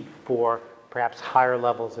need for perhaps higher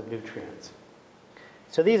levels of nutrients.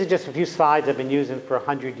 So these are just a few slides I've been using for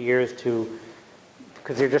 100 years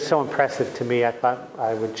because they're just so impressive to me, I thought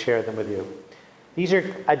I would share them with you. These are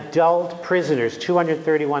adult prisoners,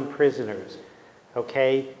 231 prisoners,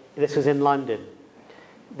 okay? This was in London.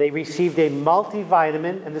 They received a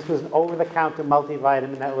multivitamin, and this was an over-the-counter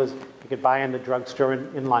multivitamin that was you could buy in the drugstore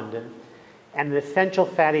in London, and an essential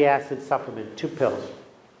fatty acid supplement, 2 pills.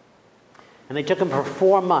 And they took them for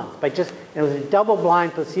 4 months. It was a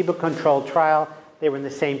double-blind, placebo-controlled trial. They were in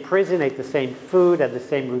the same prison, ate the same food, had the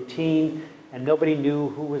same routine, and nobody knew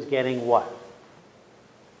who was getting what.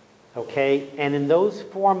 Okay? And in those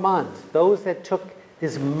 4 months, those that took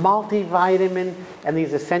this multivitamin and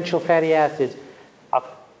these essential fatty acids,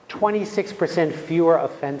 26% fewer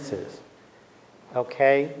offenses.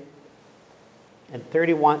 Okay? And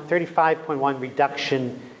 35.1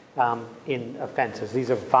 reduction in offenses.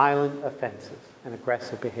 These are violent offenses and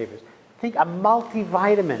aggressive behaviors. Think a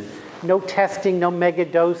multivitamin, no testing, no mega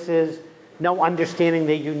doses, no understanding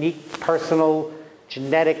the unique personal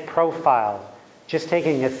genetic profile, just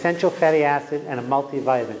taking essential fatty acid and a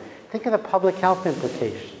multivitamin. Think of the public health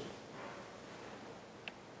implications.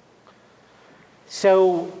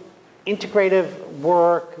 So integrative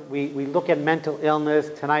work, we look at mental illness.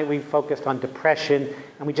 Tonight we focused on depression,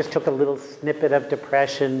 and we just took a little snippet of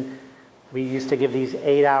depression. We used to give these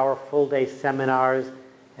 8-hour full-day seminars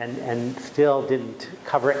and still didn't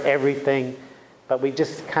cover everything. But we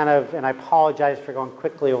just kind of, and I apologize for going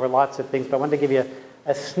quickly over lots of things, but I wanted to give you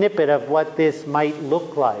a snippet of what this might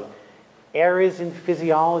look like. Errors in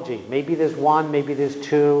physiology. Maybe there's 1, maybe there's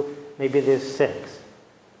 2, maybe there's 6.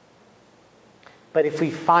 But if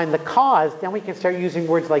we find the cause, then we can start using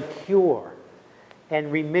words like cure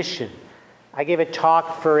and remission. I gave a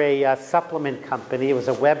talk for a supplement company. It was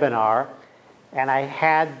a webinar, and I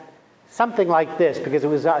had something like this because it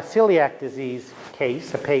was a celiac disease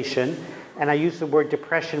case, a patient, and I used the word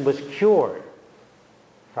depression was cured,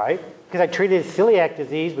 right? Because I treated his celiac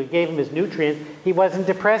disease, we gave him his nutrients, he wasn't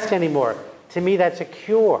depressed anymore. To me, that's a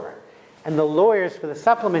cure. And the lawyers for the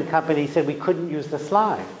supplement company said we couldn't use the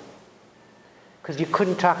slide because you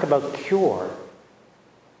couldn't talk about cure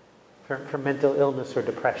for mental illness or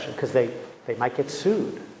depression because they might get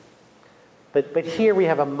sued. But here we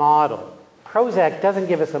have a model. Prozac doesn't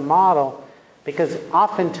give us a model because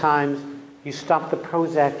oftentimes you stop the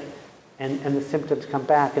Prozac and the symptoms come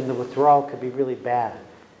back and the withdrawal could be really bad.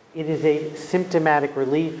 It is a symptomatic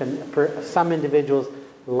relief and for some individuals,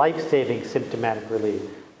 life-saving symptomatic relief.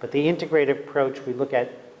 But the integrative approach, we look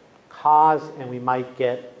at cause and we might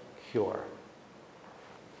get cure.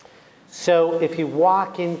 So if you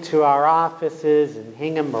walk into our offices in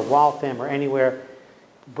Hingham or Waltham or anywhere,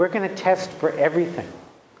 we're going to test for everything.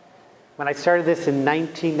 When I started this in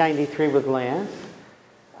 1993 with Lance,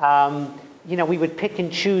 we would pick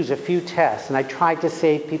and choose a few tests, and I tried to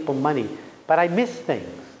save people money, but I missed things.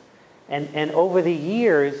 And over the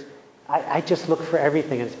years, I just look for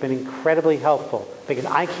everything, and it's been incredibly helpful because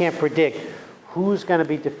I can't predict who's going to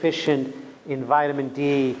be deficient in vitamin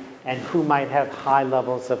D and who might have high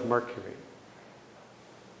levels of mercury.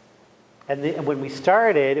 And when we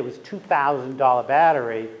started, it was $2,000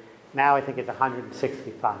 battery. Now I think it's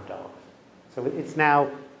 $165. So it's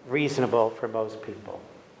now reasonable for most people.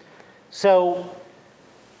 So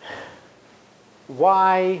when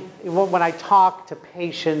I talk to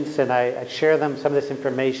patients and I share them some of this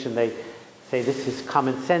information, they say, this is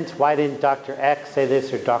common sense. Why didn't Dr. X say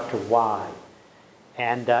this or Dr. Y?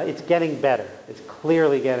 And it's getting better. It's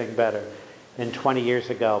clearly getting better than 20 years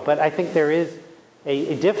ago. But I think there is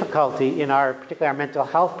a difficulty in particularly our mental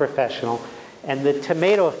health professional, and the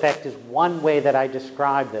tomato effect is one way that I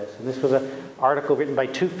describe this. And this was an article written by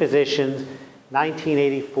 2 physicians,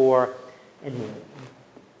 1984, and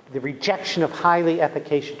the rejection of highly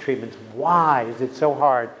efficacious treatments. Why is it so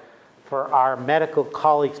hard for our medical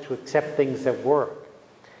colleagues to accept things that work?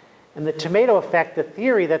 And the tomato effect, the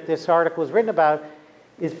theory that this article was written about,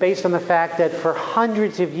 is based on the fact that for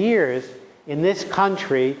hundreds of years in this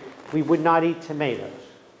country, we would not eat tomatoes,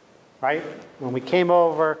 right? When we came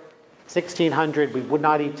over, 1600, we would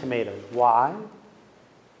not eat tomatoes. Why?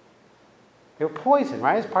 They were poison,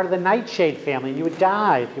 right? It's part of the nightshade family, and you would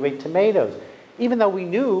die if you ate tomatoes. Even though we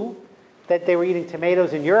knew that they were eating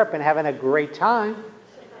tomatoes in Europe and having a great time.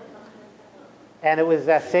 And it was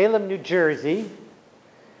Salem, New Jersey,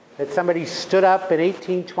 that somebody stood up in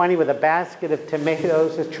 1820 with a basket of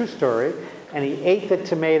tomatoes, it's a true story, and he ate the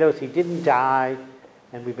tomatoes, he didn't die,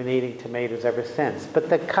 and we've been eating tomatoes ever since. But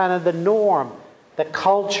the norm, the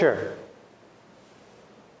culture,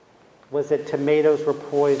 was that tomatoes were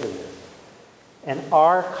poisonous. And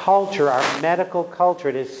our culture, our medical culture,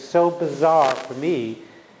 it is so bizarre for me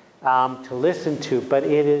to listen to, but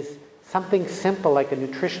it is something simple like a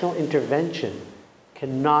nutritional intervention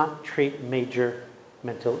cannot treat major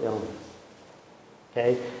mental illness.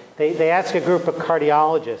 Okay? They ask a group of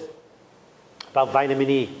cardiologists about vitamin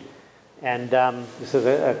E. And this is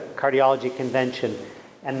a cardiology convention.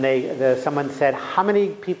 And someone said, how many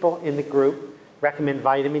people in the group recommend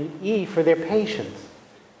vitamin E for their patients?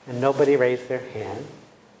 And nobody raised their hand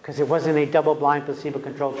because it wasn't a double-blind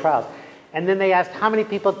placebo-controlled trials. And then they asked, how many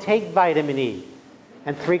people take vitamin E?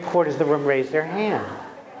 And 3/4 of the room raised their hand.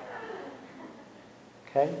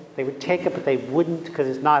 Okay? They would take it, but they wouldn't because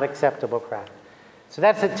it's not acceptable practice. So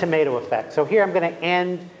that's a tomato effect. So here I'm going to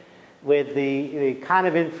end with the kind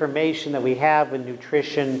of information that we have in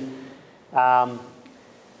nutrition. The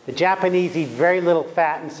Japanese eat very little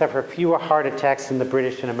fat and suffer fewer heart attacks than the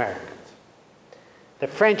British and Americans. The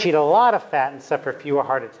French eat a lot of fat and suffer fewer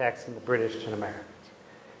heart attacks than the British and Americans.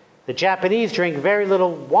 The Japanese drink very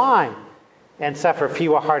little wine and suffer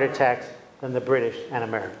fewer heart attacks than the British and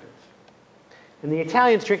Americans. And the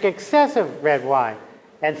Italians drink excessive red wine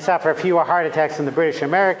and suffer fewer heart attacks than the British and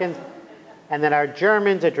Americans. And then our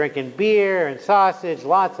Germans are drinking beer and sausage,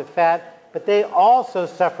 lots of fat, but they also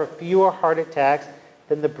suffer fewer heart attacks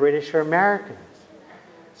than the British or Americans.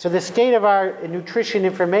 So the state of our nutrition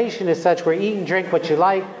information is such where eat and drink what you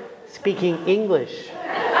like, speaking English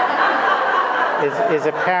is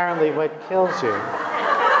apparently what kills you.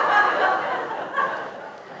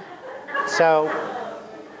 So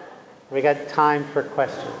we got time for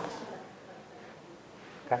questions.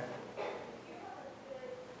 Okay.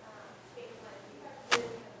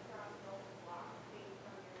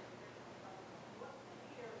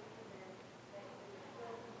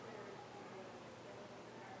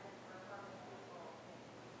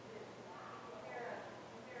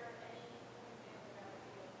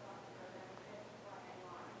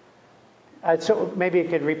 So maybe you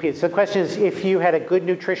could repeat. So the question is, if you had a good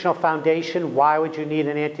nutritional foundation, why would you need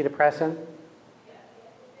an antidepressant?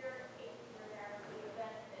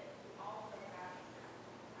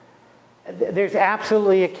 There's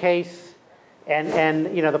absolutely a case,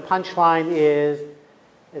 and you know, the punchline is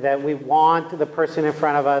that we want the person in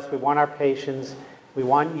front of us, we want our patients, we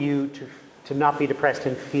want you to not be depressed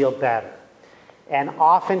and feel better. And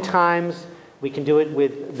oftentimes we can do it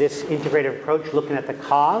with this integrative approach, looking at the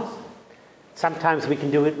cause. Sometimes we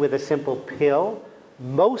can do it with a simple pill.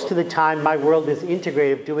 Most of the time, my world is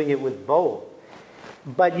integrative, doing it with both.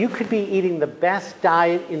 But you could be eating the best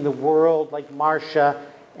diet in the world, like Marcia,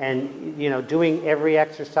 and you know, doing every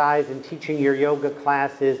exercise and teaching your yoga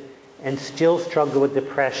classes, and still struggle with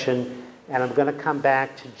depression. And I'm going to come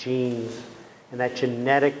back to genes, and that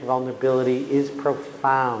genetic vulnerability is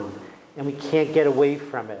profound, and we can't get away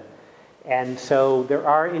from it. And so there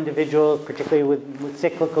are individuals, particularly with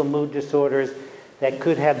cyclical mood disorders, that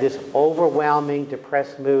could have this overwhelming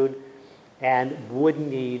depressed mood and would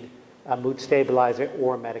need a mood stabilizer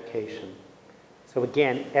or medication. So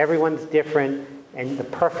again, everyone's different, and the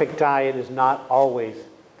perfect diet is not always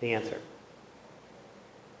the answer.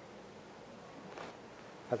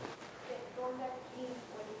 Going back to genes,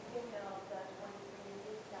 what do you think of the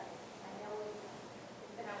 23andMe study? I know it's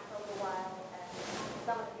been out for a little while, and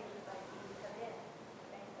some of the patients I've seen come in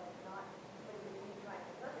saying that it's not completely trying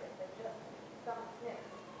to limit it, but just some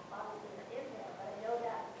SNPs obviously are in there, but I know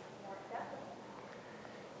that's more accessible.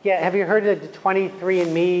 Yeah, have you heard of the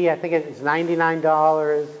 23andMe? I think it's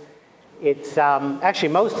 $99. It's actually,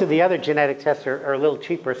 most of the other genetic tests are a little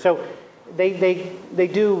cheaper. So they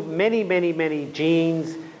do many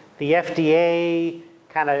genes. The FDA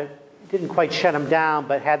kind of didn't quite shut them down,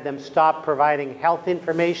 but had them stop providing health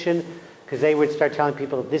information, because they would start telling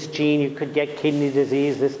people, this gene you could get kidney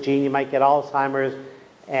disease, this gene you might get Alzheimer's,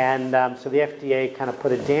 and so the FDA kind of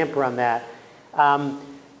put a damper on that.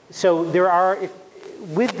 So there are,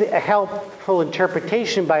 with a helpful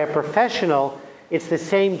interpretation by a professional, it's the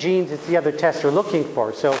same genes as the other tests are looking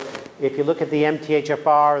for. So if you look at the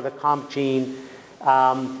MTHFR or the COMP gene,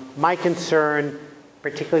 my concern,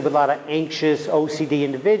 particularly with a lot of anxious OCD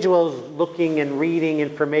individuals, looking and reading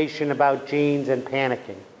information about genes and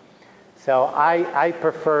panicking. So I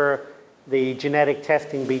prefer the genetic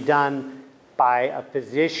testing be done by a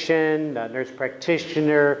physician, a nurse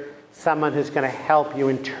practitioner, someone who's going to help you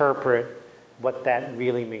interpret what that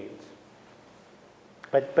really means.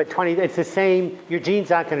 But it's the same, your gene's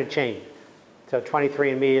not going to change. So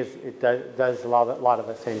 23andMe does a lot of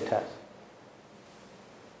the same tests.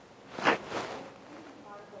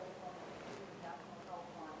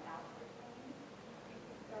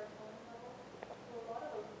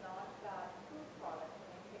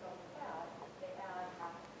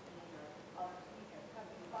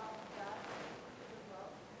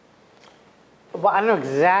 Well, I don't know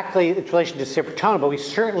exactly its relation to serotonin, but we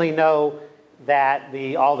certainly know that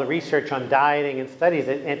all the research on dieting and studies,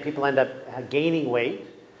 and people end up gaining weight,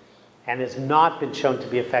 and has not been shown to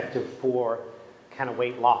be effective for kind of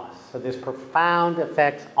weight loss. So there's profound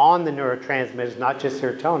effects on the neurotransmitters, not just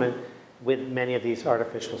serotonin, with many of these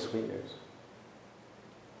artificial sweeteners.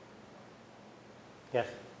 Yes?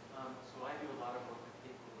 So I do a lot of work with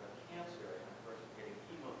people who have cancer and of course getting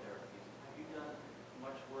chemotherapies. Have you done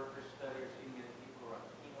much work or study or seen any people who are on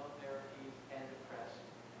chemotherapies and depressed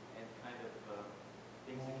and kind of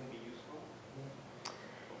things that can be useful?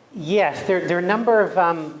 Yes, there are a number of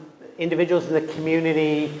individuals in the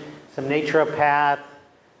community, some naturopaths,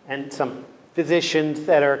 and some physicians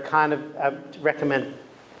that are kind of recommend,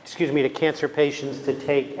 to cancer patients to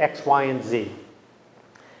take X, Y, and Z.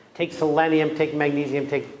 Take selenium, take magnesium,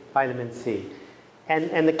 take vitamin C.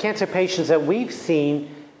 And the cancer patients that we've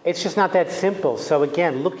seen, it's just not that simple. So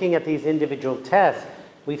again, looking at these individual tests,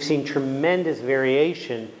 we've seen tremendous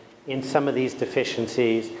variation in some of these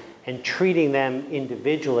deficiencies, and treating them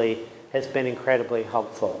individually has been incredibly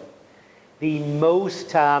helpful. The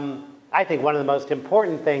most, I think one of the most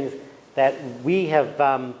important things that we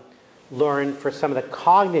have learned for some of the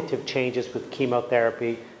cognitive changes with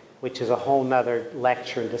chemotherapy, which is a whole nother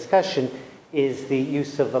lecture and discussion, is the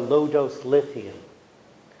use of a low-dose lithium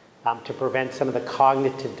to prevent some of the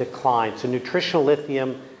cognitive decline. So nutritional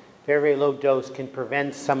lithium, very, very low dose, can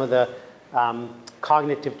prevent some of the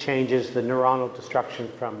cognitive changes, the neuronal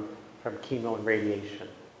destruction from chemo and radiation.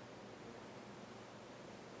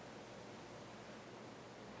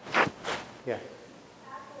 Yeah.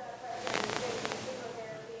 After that presentation,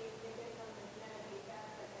 chemotherapy, if it comes in genetic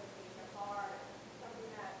aspect of being hard, something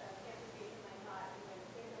that a cancer patient might not even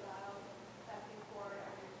think about, testing for to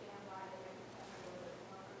understand why they might be suffering a little bit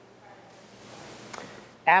more.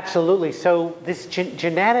 Absolutely. So this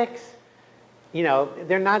genetics, you know,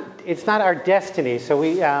 it's not our destiny. So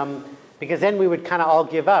we, because then we would kind of all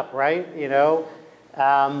give up, right? You know,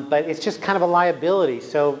 but it's just kind of a liability.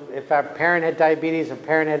 So if our parent had diabetes, if a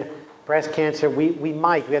parent had breast cancer, we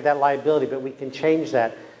have that liability, but we can change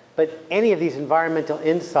that. But any of these environmental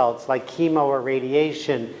insults like chemo or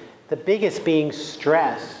radiation, the biggest being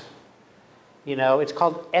stress. You know, it's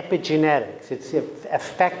called epigenetics. It's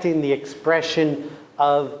affecting the expression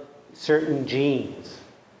of certain genes.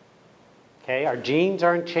 Okay, our genes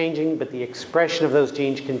aren't changing, but the expression of those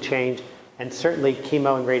genes can change, and certainly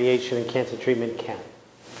chemo and radiation and cancer treatment can.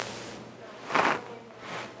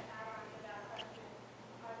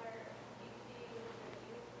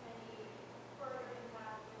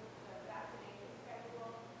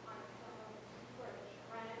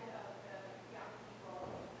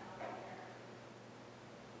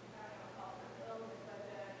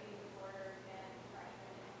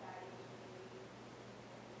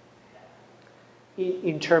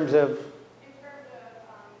 In terms of? In terms of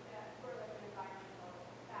sort of an environmental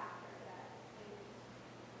factor that is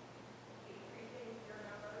increasing your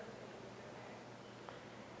numbers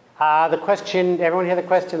and The question, everyone hear the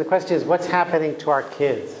question? The question is, what's happening to our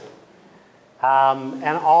kids?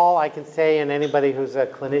 And all I can say, and anybody who's a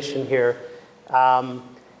clinician here,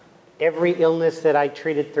 every illness that I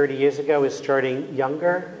treated 30 years ago is starting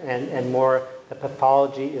younger and more, the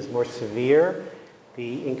pathology is more severe.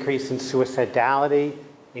 The increase in suicidality,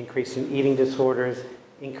 increase in eating disorders,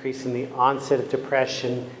 increase in the onset of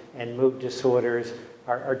depression and mood disorders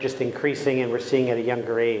are just increasing, and we're seeing at a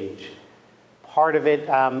younger age. Part of it,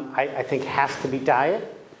 I think, has to be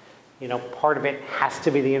diet. You know, part of it has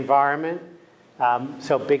to be the environment.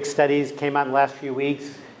 So big studies came out in the last few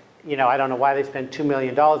weeks. You know, I don't know why they spent $2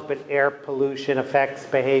 million, but air pollution affects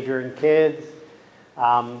behavior in kids.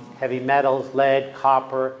 Heavy metals, lead,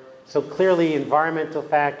 copper. So clearly environmental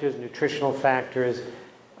factors, nutritional factors,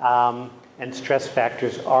 and stress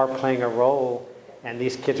factors are playing a role, and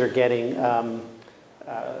these kids are getting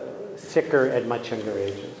sicker at much younger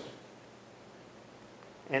ages.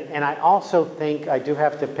 And I also think, I do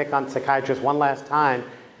have to pick on psychiatrists one last time,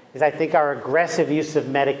 is I think our aggressive use of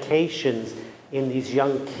medications in these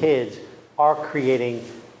young kids are creating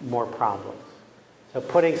more problems. So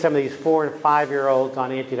putting some of these 4- and 5-year-olds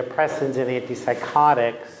on antidepressants and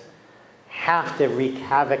antipsychotics have to wreak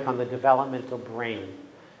havoc on the developmental brain,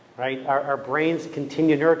 right? Our brains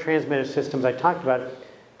continue, neurotransmitter systems I talked about,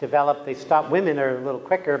 develop, they stop, women are a little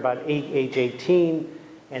quicker, about age 18,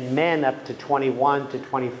 and men up to 21 to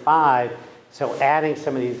 25. So adding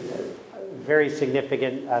some of these very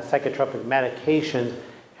significant psychotropic medications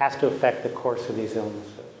has to affect the course of these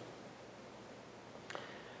illnesses.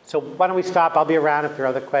 So why don't we stop? I'll be around if there are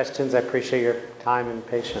other questions. I appreciate your time and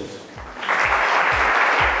patience.